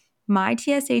happens. My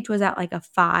TSH was at like a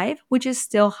 5, which is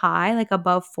still high, like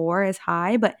above 4 is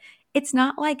high, but it's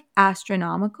not like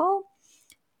astronomical.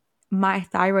 My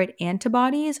thyroid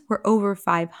antibodies were over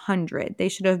 500. They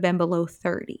should have been below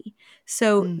 30.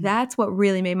 So Mm. that's what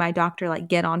really made my doctor like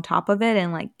get on top of it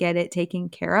and like get it taken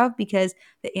care of, because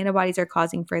the antibodies are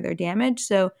causing further damage.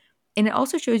 So, and it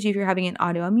also shows you if you're having an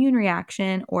autoimmune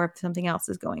reaction or if something else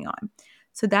is going on.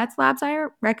 So that's labs I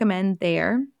recommend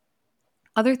there.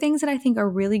 Other things that I think are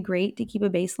really great to keep a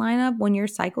baseline of when you're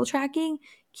cycle tracking,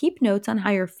 keep notes on how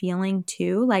you're feeling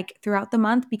too, like throughout the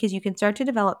month, because you can start to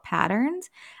develop patterns.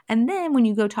 And then when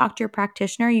you go talk to your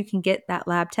practitioner, you can get that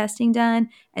lab testing done.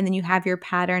 And then you have your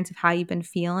patterns of how you've been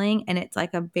feeling. And it's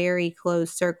like a very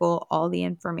closed circle, all the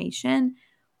information.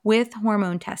 With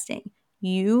hormone testing,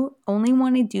 you only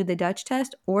want to do the Dutch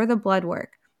test or the blood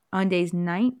work on days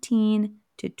 19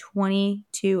 to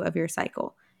 22 of your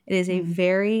cycle. It is a Mm.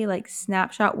 very like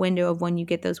snapshot window of when you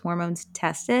get those hormones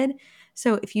tested.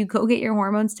 So if you go get your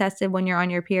hormones tested when you're on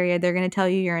your period, they're going to tell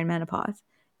you you're in menopause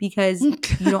because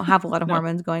you don't have a lot of No.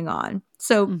 hormones going on.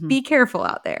 So Mhm. be careful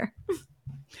out there.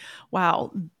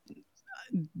 Wow.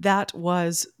 That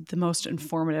was the most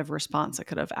informative response I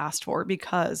could have asked for,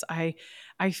 because I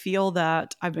feel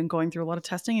that I've been going through a lot of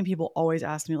testing and people always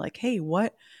ask me like, "Hey,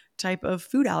 what type of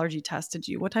food allergy test did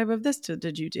you? What type of this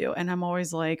did you do?" And I'm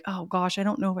always like, "Oh gosh, I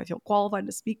don't know if I feel qualified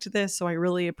to speak to this." So I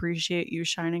really appreciate you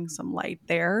shining some light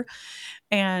there.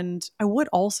 And I would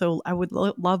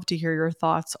love to hear your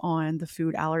thoughts on the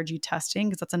food allergy testing,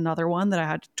 because that's another one that I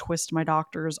had to twist my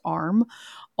doctor's arm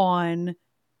on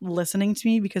listening to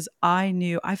me, because I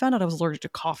found out I was allergic to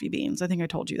coffee beans. I think I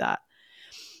told you that.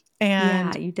 Yeah,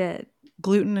 And you did.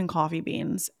 gluten and coffee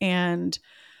beans. And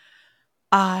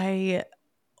I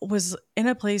was in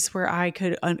a place where I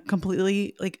could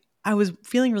completely like I was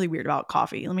feeling really weird about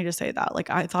coffee. Let me just say that. Like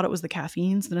I thought it was the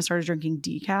caffeines, then I started drinking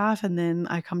decaf, and then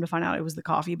I come to find out it was the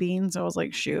coffee beans. So I was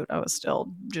like, shoot, I was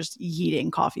still just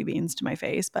eating coffee beans to my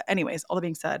face. But anyways, all that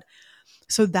being said,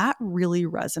 so that really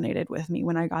resonated with me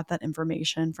when I got that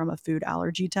information from a food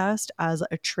allergy test as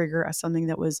a trigger, as something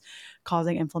that was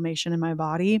causing inflammation in my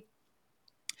body.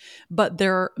 But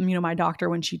my doctor,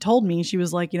 when she told me, she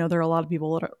was like, there are a lot of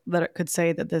people that could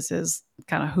say that this is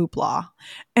kind of hoopla.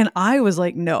 And I was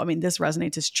like, no, I mean, this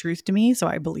resonates as truth to me. So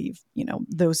I believe,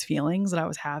 those feelings that I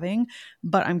was having.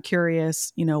 But I'm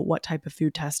curious, what type of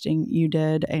food testing you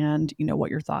did and,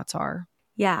 what your thoughts are.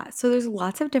 Yeah. So there's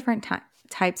lots of different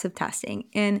types of testing.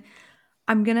 And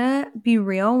I'm gonna be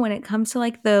real when it comes to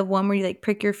like the one where you like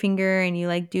prick your finger and you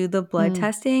like do the blood Mm.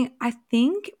 testing. I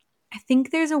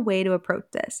think there's a way to approach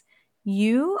this.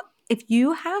 You If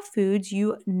you have foods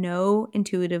you know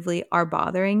intuitively are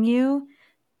bothering you,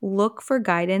 look for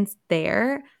guidance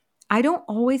there. I don't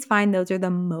always find those are the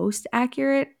most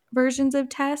accurate versions of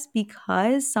tests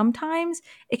because sometimes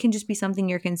it can just be something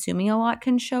you're consuming a lot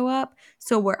can show up.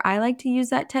 So where I like to use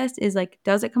that test is like,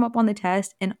 does it come up on the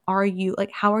test and are you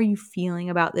like, how are you feeling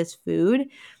about this food?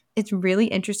 It's really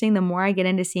interesting. The more I get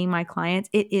into seeing my clients,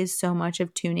 it is so much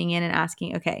of tuning in and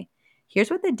asking, okay, here's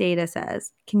what the data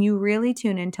says. Can you really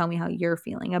tune in and tell me how you're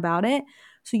feeling about it?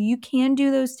 So you can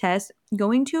do those tests.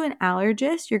 Going to an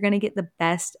allergist, you're going to get the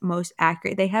best, most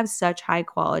accurate. They have such high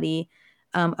quality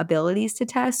abilities to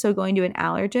test. So going to an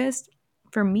allergist,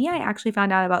 for me, I actually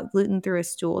found out about gluten through a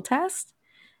stool test.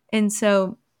 And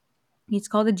so it's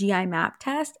called a GI map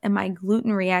test. And my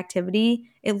gluten reactivity,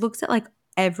 it looks at like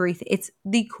everything. It's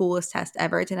the coolest test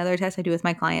ever. It's another test I do with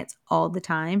my clients all the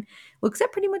time. Looks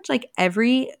at pretty much like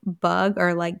every bug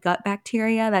or like gut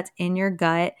bacteria that's in your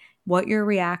gut, what you're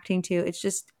reacting to.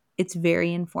 It's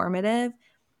very informative.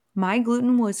 My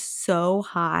gluten was so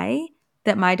high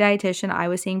that my dietitian, I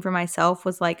was seeing for myself,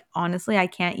 was like, honestly, I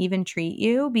can't even treat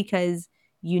you because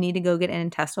you need to go get an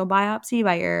intestinal biopsy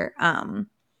by your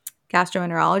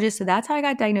gastroenterologist. So that's how I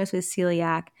got diagnosed with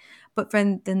celiac. But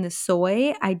from then the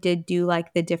soy, I did do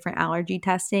like the different allergy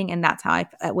testing, and that's how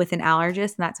with an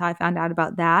allergist, and that's how I found out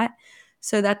about that.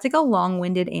 So that's like a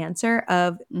long-winded answer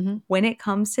of Mm-hmm. when it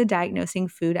comes to diagnosing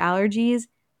food allergies,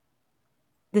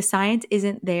 the science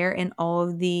isn't there in all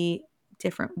of the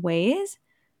different ways.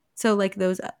 So like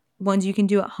those ones you can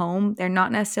do at home, they're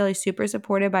not necessarily super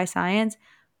supported by science,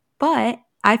 but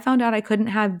I found out I couldn't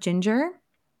have ginger,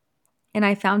 and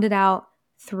I found it out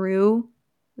through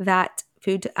that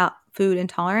food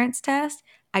intolerance test.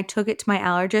 I took it to my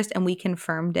allergist and we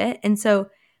confirmed it. And so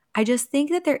I just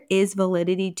think that there is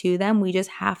validity to them. We just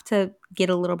have to get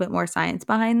a little bit more science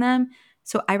behind them.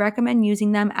 So I recommend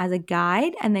using them as a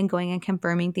guide and then going and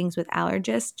confirming things with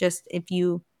allergists just if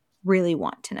you really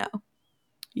want to know.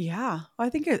 Yeah, I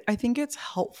think it's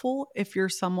helpful if you're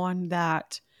someone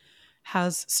that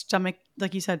has stomach,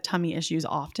 like you said, tummy issues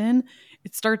often.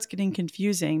 It starts getting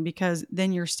confusing because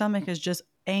then your stomach is just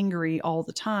angry all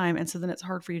the time, and so then it's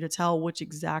hard for you to tell which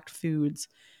exact foods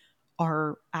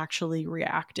are actually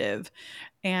reactive.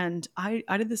 And I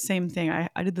did the same thing.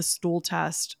 I did the stool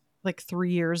test like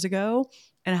 3 years ago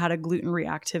and I had a gluten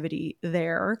reactivity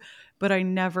there, but I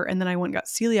never, and then I went and got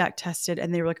celiac tested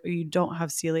and they were like, oh, you don't have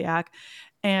celiac.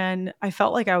 And I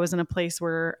felt like I was in a place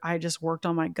where I just worked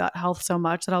on my gut health so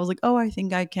much that I was like, oh, I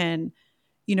think I can,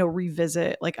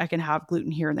 revisit, like I can have gluten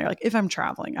here and there. Like if I'm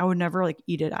traveling, I would never like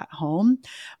eat it at home.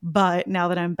 But now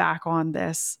that I'm back on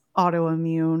this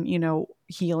autoimmune,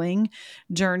 healing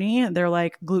journey, they're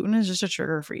like, gluten is just a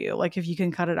trigger for you. Like if you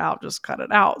can cut it out, just cut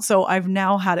it out. So I've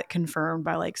now had it confirmed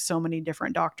by like so many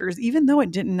different doctors, even though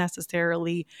it didn't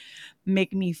necessarily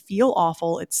make me feel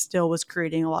awful, it still was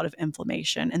creating a lot of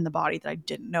inflammation in the body that I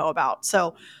didn't know about.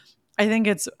 So I think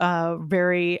it's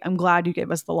I'm glad you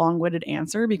gave us the long winded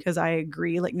answer because I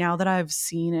agree. Like now that I've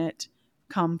seen it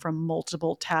come from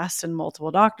multiple tests and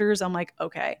multiple doctors, I'm like,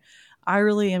 okay, I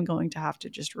really am going to have to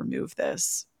just remove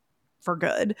this for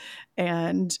good.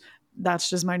 And that's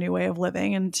just my new way of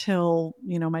living until,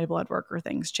 my blood work or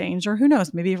things change, or who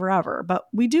knows, maybe forever. But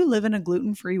we do live in a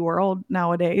gluten-free world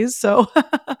nowadays. So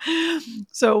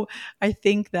so I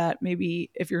think that maybe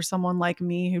if you're someone like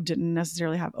me who didn't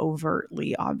necessarily have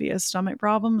overtly obvious stomach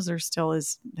problems, there still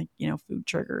is like, food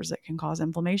triggers that can cause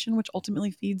inflammation, which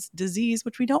ultimately feeds disease,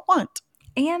 which we don't want.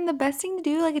 And the best thing to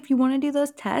do, like if you want to do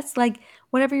those tests, like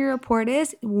whatever your report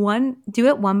is, do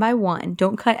it one by one.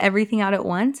 Don't cut everything out at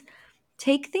once.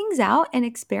 Take things out and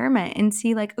experiment and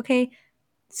see, like, okay,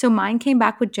 so mine came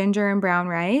back with ginger and brown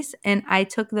rice, and I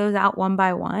took those out one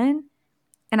by one.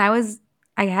 And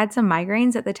I had some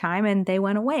migraines at the time and they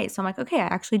went away. So I'm like, okay, I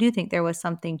actually do think there was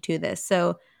something to this.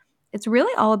 So it's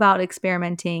really all about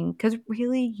experimenting because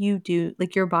really you do,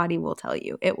 like your body will tell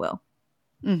you, it will.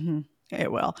 Mm-hmm.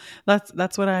 It will.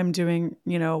 That's what I'm doing,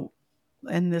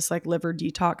 in this like liver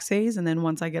detox phase. And then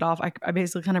once I get off, I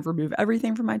basically kind of remove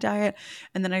everything from my diet.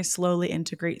 And then I slowly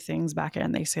integrate things back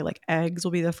in. They say like eggs will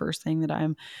be the first thing that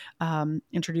I'm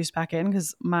introduced back in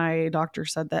because my doctor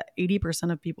said that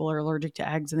 80% of people are allergic to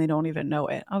eggs and they don't even know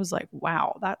it. I was like,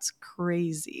 wow, that's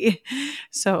crazy.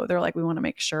 So they're like, we want to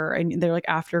make sure. And they're like,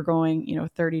 after going,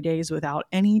 30 days without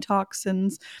any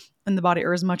toxins in the body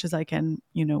or as much as I can,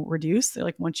 reduce. They're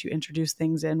like, once you introduce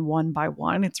things in one by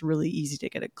one, it's really easy to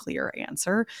get a clear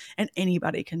answer. And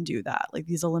anybody can do that. Like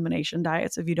these elimination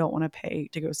diets, if you don't want to pay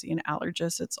to go see an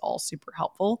allergist, it's all super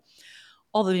helpful.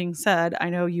 All that being said, I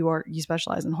know you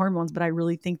specialize in hormones, but I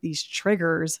really think these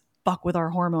triggers fuck with our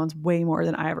hormones way more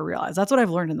than I ever realized. That's what I've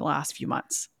learned in the last few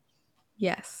months.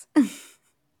 Yes.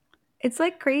 It's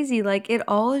like crazy. Like it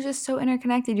all is just so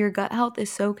interconnected. Your gut health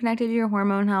is so connected to your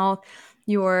hormone health.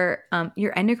 Your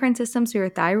endocrine system, so your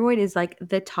thyroid is like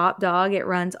the top dog. It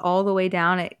runs all the way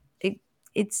down.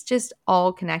 It's just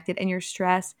all connected. And your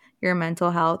stress, your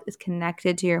mental health is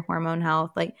connected to your hormone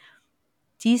health. Like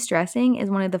de-stressing is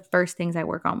one of the first things I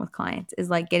work on with clients is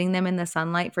like getting them in the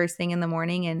sunlight first thing in the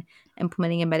morning and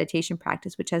implementing a meditation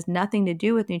practice, which has nothing to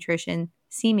do with nutrition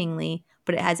seemingly,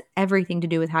 but it has everything to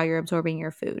do with how you're absorbing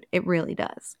your food. It really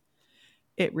does.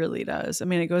 It really does. I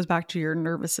mean, it goes back to your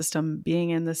nervous system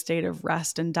being in the state of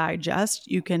rest and digest.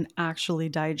 You can actually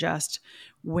digest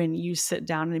when you sit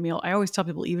down in a meal. I always tell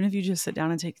people, even if you just sit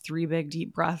down and take 3 big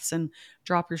deep breaths and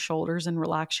drop your shoulders and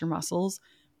relax your muscles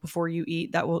before you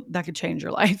eat, that could change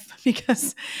your life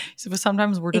because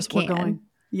sometimes It we're can. going,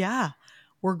 yeah,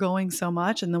 we're going so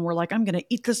much. And then we're like, I'm going to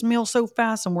eat this meal so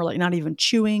fast. And we're like not even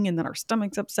chewing. And then our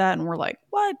stomach's upset. And we're like,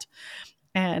 what?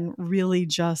 And really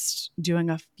just doing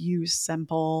a few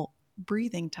simple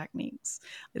breathing techniques.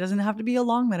 It doesn't have to be a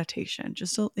long meditation.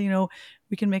 Just so,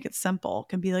 we can make it simple. It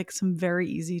can be like some very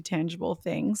easy, tangible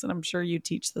things. And I'm sure you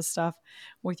teach this stuff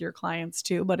with your clients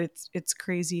too. But it's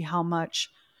crazy how much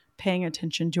paying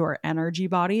attention to our energy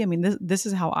body. I mean, this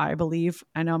is how I believe.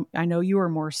 I know you are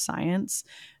more science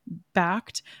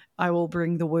backed. I will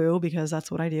bring the woo because that's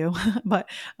what I do. But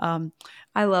um,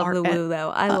 I love our the woo though.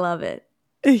 I uh, love it.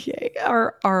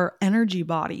 our energy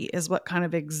body is what kind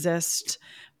of exists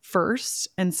first,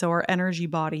 and so our energy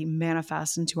body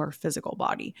manifests into our physical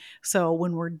body. So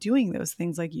when we're doing those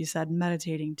things, like you said,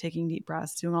 meditating, taking deep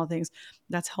breaths, doing all things,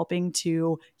 that's helping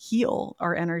to heal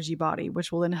our energy body,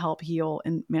 which will then help heal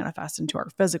and manifest into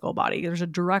our physical body. There's a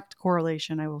direct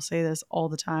correlation. I will say this all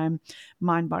the time: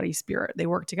 mind, body, spirit, they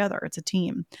work together. It's a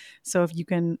team. So if you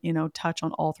can touch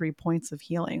on all 3 points of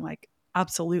healing, like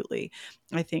absolutely.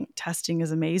 I think testing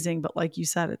is amazing, but like you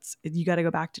said, you got to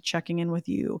go back to checking in with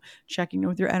you, checking in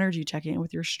with your energy, checking in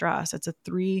with your stress. It's a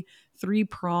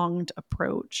three-pronged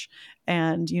approach.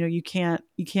 And you can't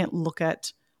look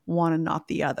at one and not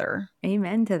the other.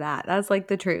 Amen to that. That's like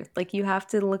the truth. Like you have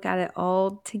to look at it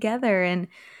all together. And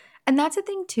that's the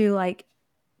thing too, like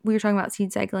we were talking about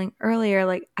seed cycling earlier.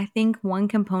 Like I think one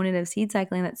component of seed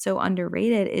cycling that's so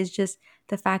underrated is just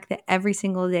the fact that every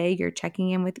single day you're checking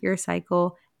in with your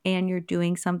cycle and you're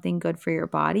doing something good for your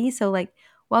body. So like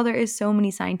while there is so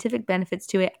many scientific benefits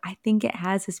to it, I think it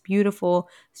has this beautiful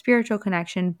spiritual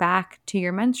connection back to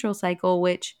your menstrual cycle,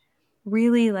 which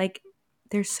really like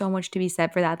there's so much to be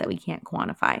said for that we can't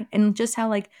quantify. And just how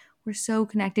like we're so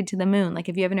connected to the moon. Like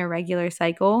if you have an irregular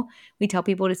cycle, we tell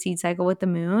people to seed cycle with the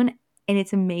moon, and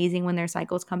it's amazing when their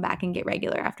cycles come back and get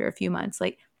regular after a few months.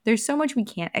 Like there's so much we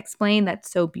can't explain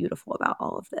that's so beautiful about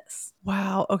all of this.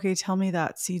 Wow. Okay, tell me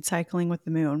that seed cycling with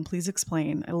the moon. Please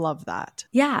explain. I love that.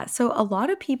 Yeah, so a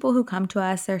lot of people who come to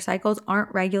us, their cycles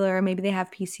aren't regular. Maybe they have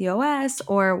PCOS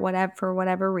or whatever for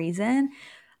whatever reason.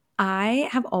 I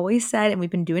have always said, and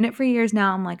we've been doing it for years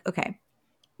now, I'm like, okay,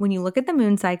 when you look at the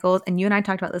moon cycles, and you and I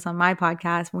talked about this on my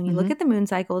podcast, when you look Hmm. at the moon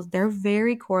cycles, they're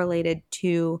very correlated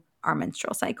to our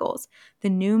menstrual cycles. The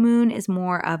new moon is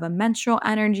more of a menstrual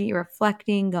energy,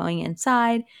 reflecting, going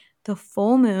inside. The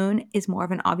full moon is more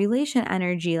of an ovulation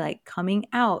energy, like coming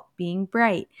out, being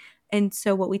bright. And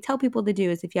so, what we tell people to do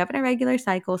is if you have an irregular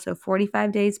cycle, so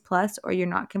 45 days plus, or you're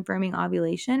not confirming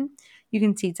ovulation, you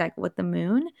can seed cycle with the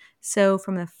moon. So,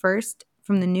 from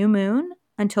the new moon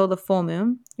until the full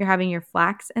moon, you're having your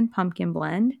flax and pumpkin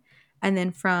blend. And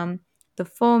then from the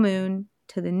full moon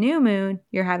to the new moon,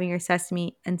 you're having your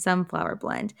sesame and sunflower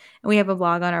blend. And we have a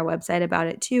blog on our website about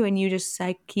it too. And you just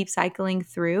keep cycling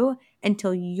through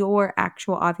until your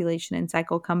actual ovulation and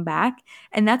cycle come back.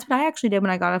 And that's what I actually did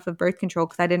when I got off of birth control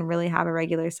because I didn't really have a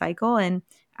regular cycle. And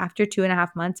after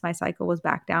 2.5 months, my cycle was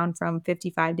back down from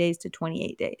 55 days to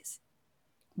 28 days.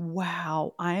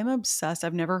 Wow, I am obsessed.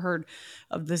 I've never heard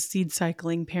of the seed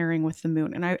cycling pairing with the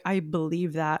moon. And I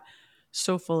believe that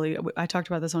so fully. I talked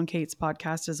about this on Kate's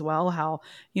podcast as well, how,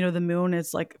 the moon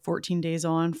is like 14 days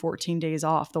on, 14 days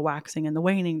off, the waxing and the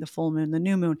waning, the full moon, the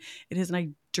new moon. It is a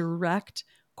direct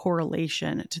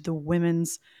correlation to the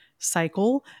women's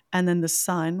cycle. And then the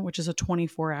sun, which is a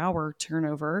 24-hour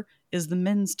turnover, is the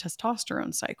men's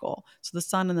testosterone cycle. So the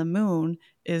sun and the moon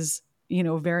is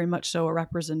very much so a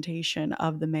representation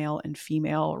of the male and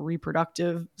female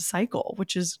reproductive cycle,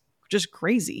 which is just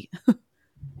crazy.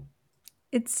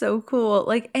 It's so cool.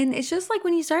 Like, and it's just like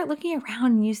when you start looking around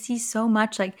and you see so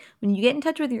much, like when you get in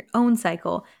touch with your own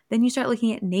cycle, then you start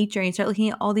looking at nature and you start looking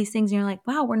at all these things and you're like,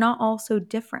 wow, we're not all so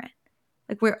different.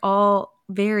 Like, we're all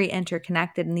very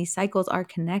interconnected and these cycles are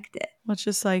connected. Well, it's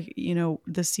just like,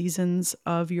 the seasons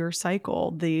of your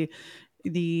cycle. The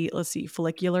let's see,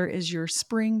 follicular is your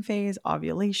spring phase,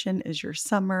 ovulation is your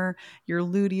summer, your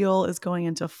luteal is going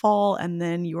into fall, and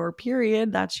then your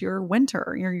period, that's your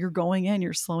winter. You're going in,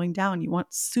 you're slowing down, you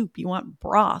want soup, you want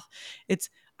broth.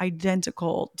 It's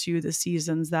identical to the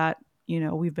seasons that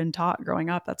we've been taught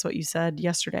growing up. That's what you said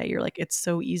yesterday. You're like, it's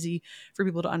so easy for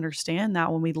people to understand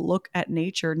that when we look at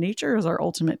nature is our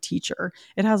ultimate teacher.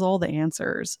 It has all the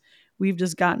answers. We've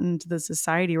just gotten to the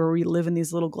society where we live in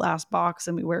these little glass box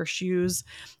and we wear shoes.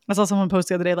 I saw someone post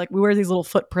the other day, like, we wear these little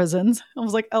foot prisons. I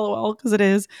was like, LOL, because it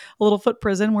is a little foot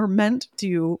prison. We're meant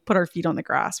to put our feet on the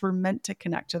grass. We're meant to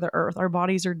connect to the earth. Our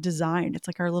bodies are designed. It's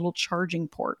like our little charging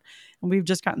port. And we've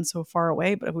just gotten so far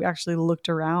away. But if we actually looked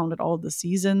around at all the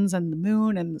seasons and the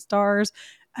moon and the stars,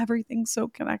 everything's so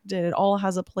connected. It all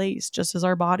has a place, just as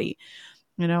our body.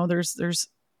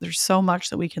 There's so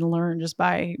much that we can learn just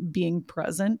by being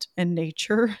present in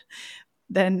nature.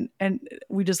 Then and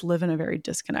we just live in a very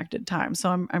disconnected time. So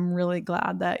I'm really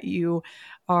glad that you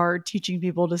are teaching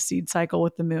people to seed cycle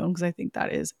with the moon, because I think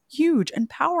that is huge and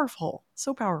powerful.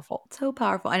 So powerful. So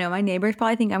powerful. I know my neighbors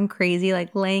probably think I'm crazy,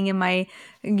 like laying in my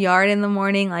yard in the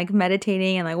morning, like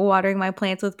meditating and like watering my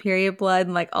plants with period blood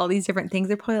and like all these different things.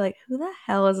 They're probably like, who the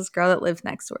hell is this girl that lives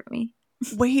next door to me?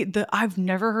 Wait, I've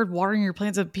never heard watering your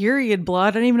plants with period blood.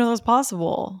 I didn't even know that was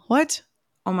possible. What?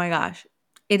 Oh my gosh.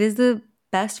 It is the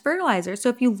best fertilizer. So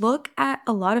if you look at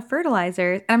a lot of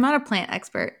fertilizers, and I'm not a plant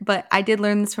expert, but I did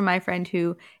learn this from my friend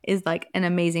who is like an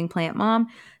amazing plant mom.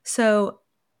 So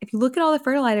if you look at all the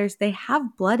fertilizers, they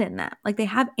have blood in them. Like they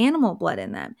have animal blood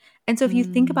in them. And so if you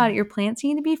think about it, your plants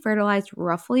need to be fertilized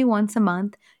roughly once a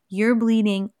month. You're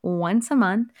bleeding once a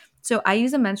month. So I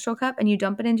use a menstrual cup and you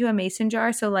dump it into a mason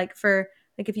jar. So like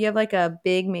if you have like a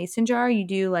big mason jar, you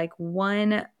do like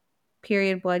one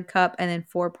period blood cup and then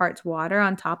 4 parts water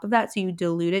on top of that. So you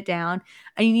dilute it down,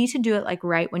 and you need to do it like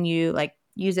right when you like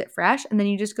use it fresh, and then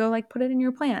you just go like put it in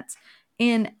your plants.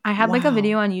 And I had like a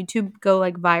video Wow. on YouTube go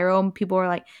like viral, and people were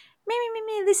like,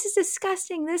 me, this is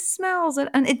disgusting. This smells.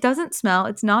 And it doesn't smell.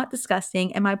 It's not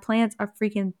disgusting. And my plants are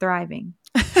freaking thriving.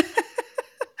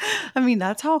 I mean,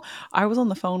 that's how I was on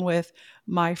the phone with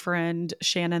my friend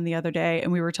Shannon the other day,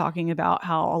 and we were talking about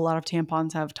how a lot of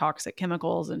tampons have toxic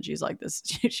chemicals. And she's like, this,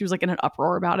 she was like in an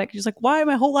uproar about it. She's like, why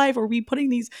my whole life are we putting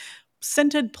these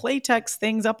scented Playtex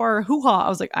things up our hoo ha? I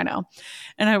was like, I know.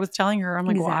 And I was telling her, I'm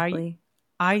like, well, Exactly.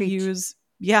 I Preach. use,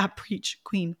 yeah, preach,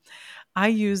 queen. I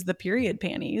use the period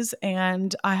panties,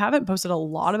 and I haven't posted a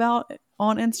lot about it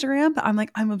on Instagram, but I'm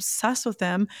like, I'm obsessed with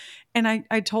them. And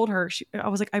I told her, I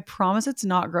was like, I promise it's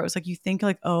not gross. Like you think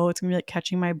like, oh, it's gonna be like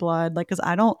catching my blood. Like, cause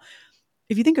I don't,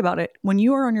 if you think about it, when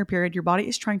you are on your period, your body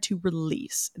is trying to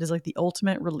release. It is like the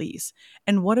ultimate release.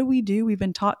 And what do? We've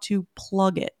been taught to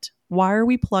plug it. Why are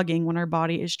we plugging when our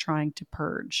body is trying to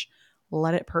purge?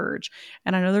 Let it purge.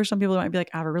 And I know there's some people that might be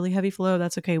like, I have a really heavy flow.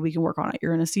 That's okay. We can work on it.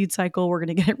 You're in a seed cycle. We're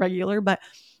going to get it regular. But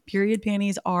period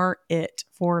panties are it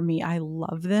for me. I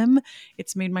love them.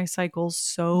 It's made my cycles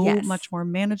so Yes. much more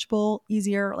manageable,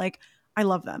 easier. Like, I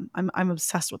love them. I'm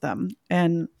obsessed with them.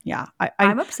 And yeah,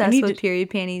 I'm I obsessed need with to. period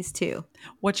panties too.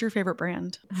 What's your favorite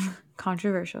brand?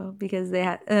 Controversial because they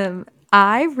had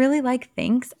I really like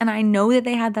Thinks, and I know that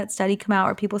they had that study come out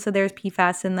where people said there's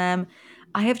PFAS in them.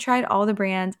 I have tried all the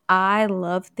brands. I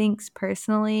love Thinks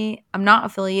personally. I'm not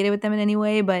affiliated with them in any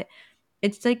way, but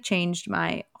it's like changed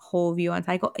my whole view on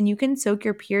cycle. And you can soak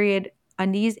your period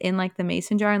undies in like the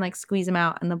mason jar and like squeeze them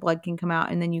out, and the blood can come out,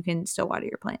 and then you can still water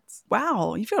your plants.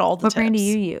 Wow, you've got all the What brand do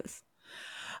you tips. use?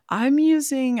 I'm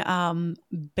using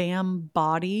Bam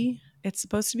Body. It's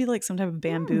supposed to be like some type of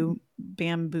Hmm,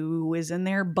 bamboo is in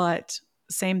there, but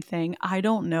same thing. I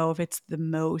don't know if it's the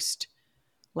most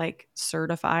like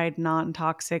certified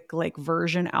non-toxic like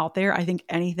version out there. I think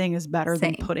anything is better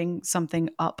than same. putting something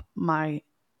up my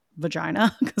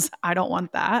vagina because I don't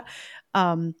want that.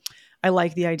 Um, I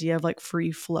like the idea of like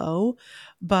free flow,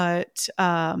 but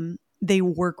they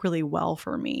work really well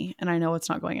for me. And I know it's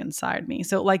not going inside me.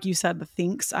 So, like you said, the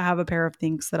Thinks, I have a pair of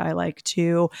Thinks that I like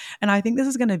too. And I think this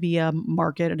is going to be a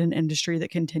market and an industry that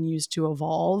continues to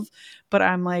evolve. But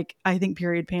I'm like, I think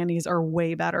period panties are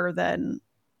way better than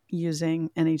using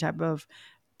any type of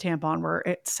tampon where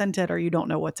it's scented or you don't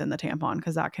know what's in the tampon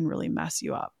because that can really mess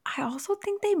you up. I also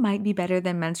think they might be better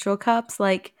than menstrual cups.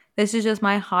 Like, this is just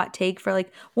my hot take for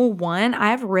like, well, one, I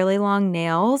have really long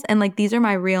nails, and like these are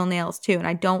my real nails too, and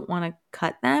I don't want to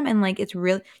cut them. And like, it's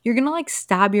really, you're gonna like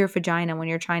stab your vagina when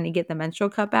you're trying to get the menstrual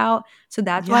cup out. So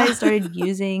that's why I Yeah. started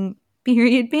using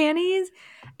period panties.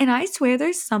 And I swear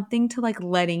there's something to like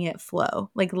letting it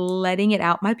flow, like letting it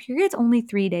out. My period's only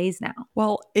 3 days now.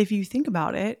 Well, if you think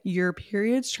about it, your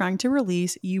period's trying to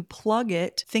release, you plug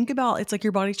it. Think about it's like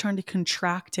your body's trying to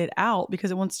contract it out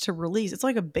because it wants to release. It's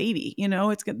like a baby, you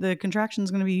know, the contraction's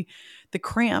going to be the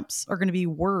cramps are going to be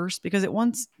worse because it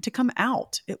wants to come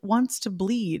out. It wants to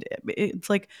bleed. It's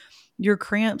like your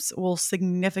cramps will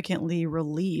significantly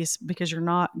release because you're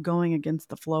not going against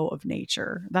the flow of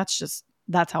nature.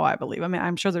 That's how I believe. I mean,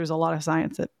 I'm sure there's a lot of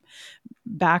science that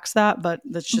backs that, but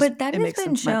But that it has makes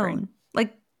been sense in my brain. shown.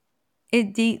 Like,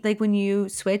 like when you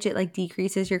switch it like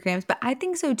decreases your cramps, but I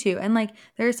think so too. And like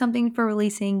there's something for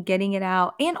releasing, getting it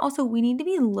out. And also we need to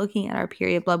be looking at our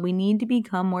period blood. We need to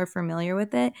become more familiar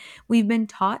with it. We've been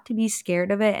taught to be scared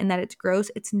of it and that it's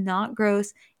gross. It's not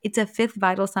gross. It's a fifth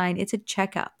vital sign. It's a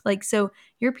checkup. Like, so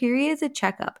your period is a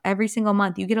checkup every single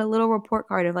month. You get a little report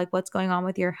card of like what's going on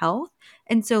with your health.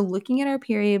 And so looking at our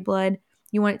period blood,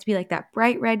 you want it to be like that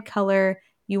bright red color.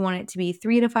 You want it to be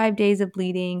 3 to 5 days of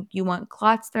bleeding. You want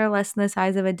clots that are less than the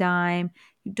size of a dime.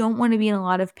 You don't want to be in a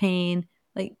lot of pain.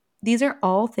 Like, these are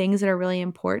all things that are really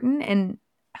important. And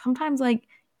sometimes, like,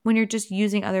 when you're just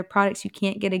using other products, you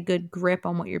can't get a good grip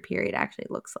on what your period actually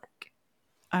looks like.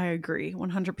 I agree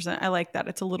 100%. I like that.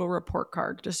 It's a little report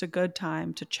card, just a good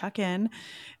time to check in.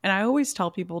 And I always tell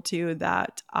people too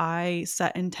that I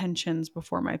set intentions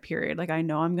before my period. Like I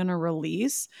know I'm going to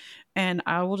release and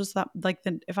I will just like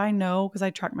then if I know because I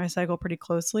track my cycle pretty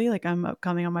closely, like I'm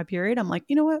coming on my period, I'm like,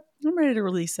 "You know what? I'm ready to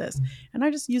release this." And I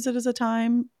just use it as a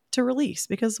time to release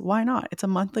because why not? It's a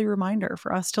monthly reminder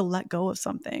for us to let go of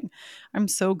something. I'm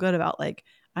so good about like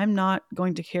I'm not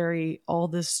going to carry all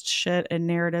this shit and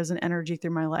narratives and energy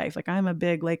through my life. Like I'm a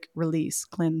big like release,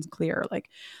 cleanse, clear. Like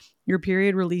your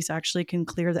period release actually can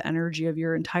clear the energy of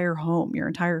your entire home, your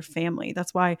entire family.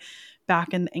 That's why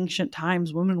back in ancient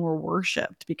times, women were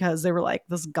worshipped because they were like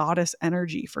this goddess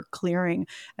energy for clearing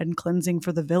and cleansing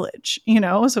for the village, you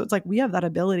know? So it's like we have that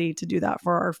ability to do that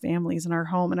for our families and our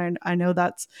home. And I know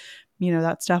that's, you know,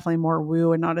 that's definitely more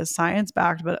woo and not as science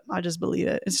backed, but I just believe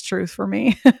it. It's truth for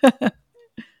me.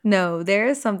 No, there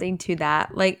is something to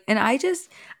that. Like, and I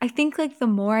think like the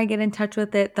more I get in touch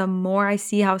with it, the more I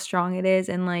see how strong it is.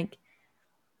 And like,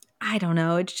 I don't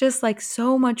know, it's just like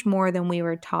so much more than we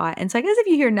were taught. And so I guess if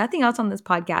you hear nothing else on this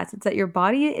podcast, it's that your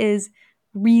body is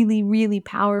really, really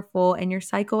powerful and your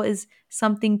cycle is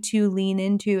something to lean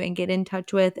into and get in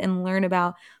touch with and learn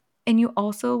about. And you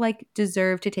also like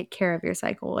deserve to take care of your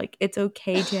cycle. Like, it's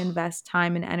okay to invest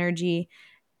time and energy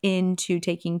into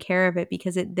taking care of it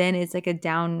because it then is like a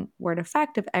downward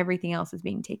effect of everything else is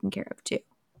being taken care of too.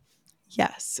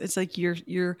 Yes, it's like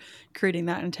you're creating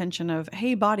that intention of,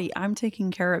 "Hey body, I'm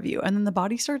taking care of you." And then the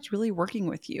body starts really working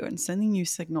with you and sending you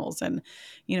signals and,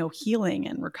 you know, healing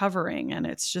and recovering, and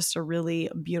it's just a really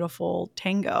beautiful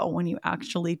tango when you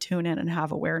actually tune in and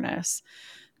have awareness.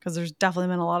 Because there's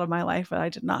definitely been a lot of my life that I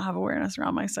did not have awareness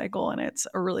around my cycle, and it's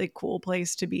a really cool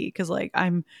place to be because like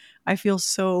I feel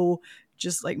so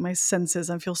just like my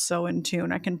senses, I feel so in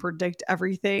tune. I can predict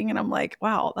everything, and I'm like,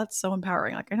 wow, that's so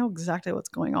empowering. Like I know exactly what's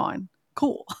going on.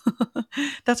 Cool.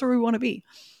 That's where we want to be.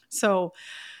 So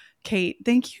Kate,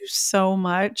 thank you so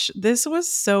much. This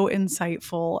was so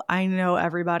insightful. I know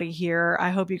everybody here.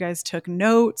 I hope you guys took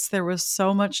notes. There was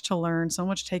so much to learn, so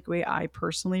much takeaway I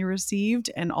personally received.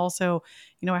 And also,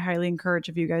 you know, I highly encourage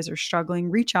if you guys are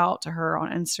struggling, reach out to her on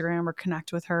Instagram or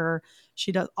connect with her.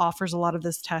 She offers a lot of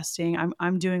this testing.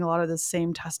 I'm doing a lot of the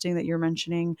same testing that you're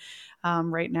mentioning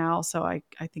right now. So I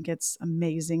think it's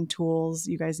amazing tools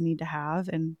you guys need to have.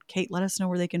 And Kate, let us know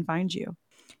where they can find you.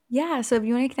 Yeah, so if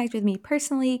you want to connect with me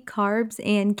personally, Carbs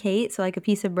and Kate, so like a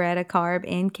piece of bread, a carb,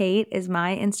 and Kate is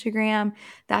my Instagram.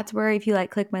 That's where if you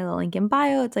like click my little link in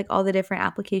bio, it's like all the different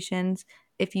applications.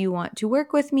 If you want to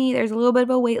work with me, there's a little bit of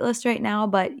a wait list right now,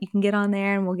 but you can get on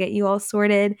there and we'll get you all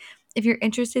sorted. If you're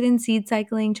interested in seed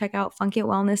cycling, check out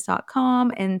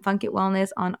funkitwellness.com and Funkit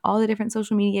Wellness on all the different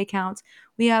social media accounts.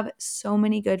 We have so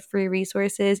many good free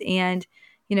resources, and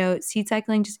you know, seed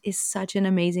cycling just is such an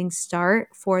amazing start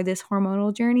for this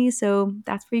hormonal journey. So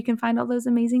that's where you can find all those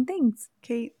amazing things.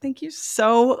 Kate, thank you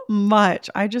so much.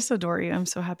 I just adore you. I'm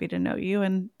so happy to know you.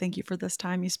 And thank you for this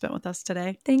time you spent with us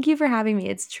today. Thank you for having me.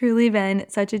 It's truly been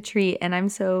such a treat, and I'm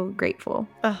so grateful.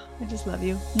 Oh, I just love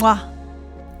you. Mwah.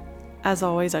 As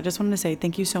always, I just wanted to say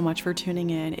thank you so much for tuning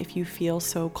in. If you feel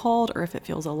so called or if it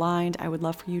feels aligned, I would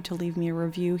love for you to leave me a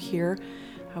review here.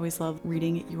 I always love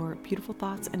reading your beautiful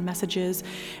thoughts and messages.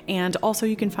 And also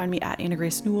you can find me at Anna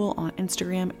Grace Newell on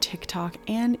Instagram, TikTok,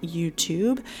 and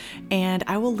YouTube. And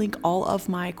I will link all of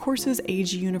my courses,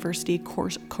 AG University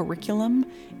course curriculum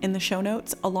in the show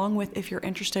notes, along with if you're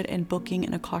interested in booking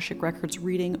an Akashic Records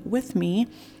reading with me.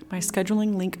 My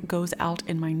scheduling link goes out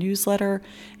in my newsletter.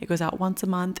 It goes out once a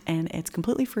month and it's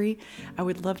completely free. I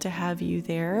would love to have you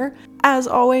there. As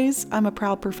always, I'm a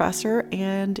proud professor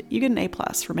and you get an A+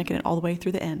 for making it all the way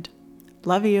through the end.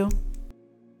 Love you.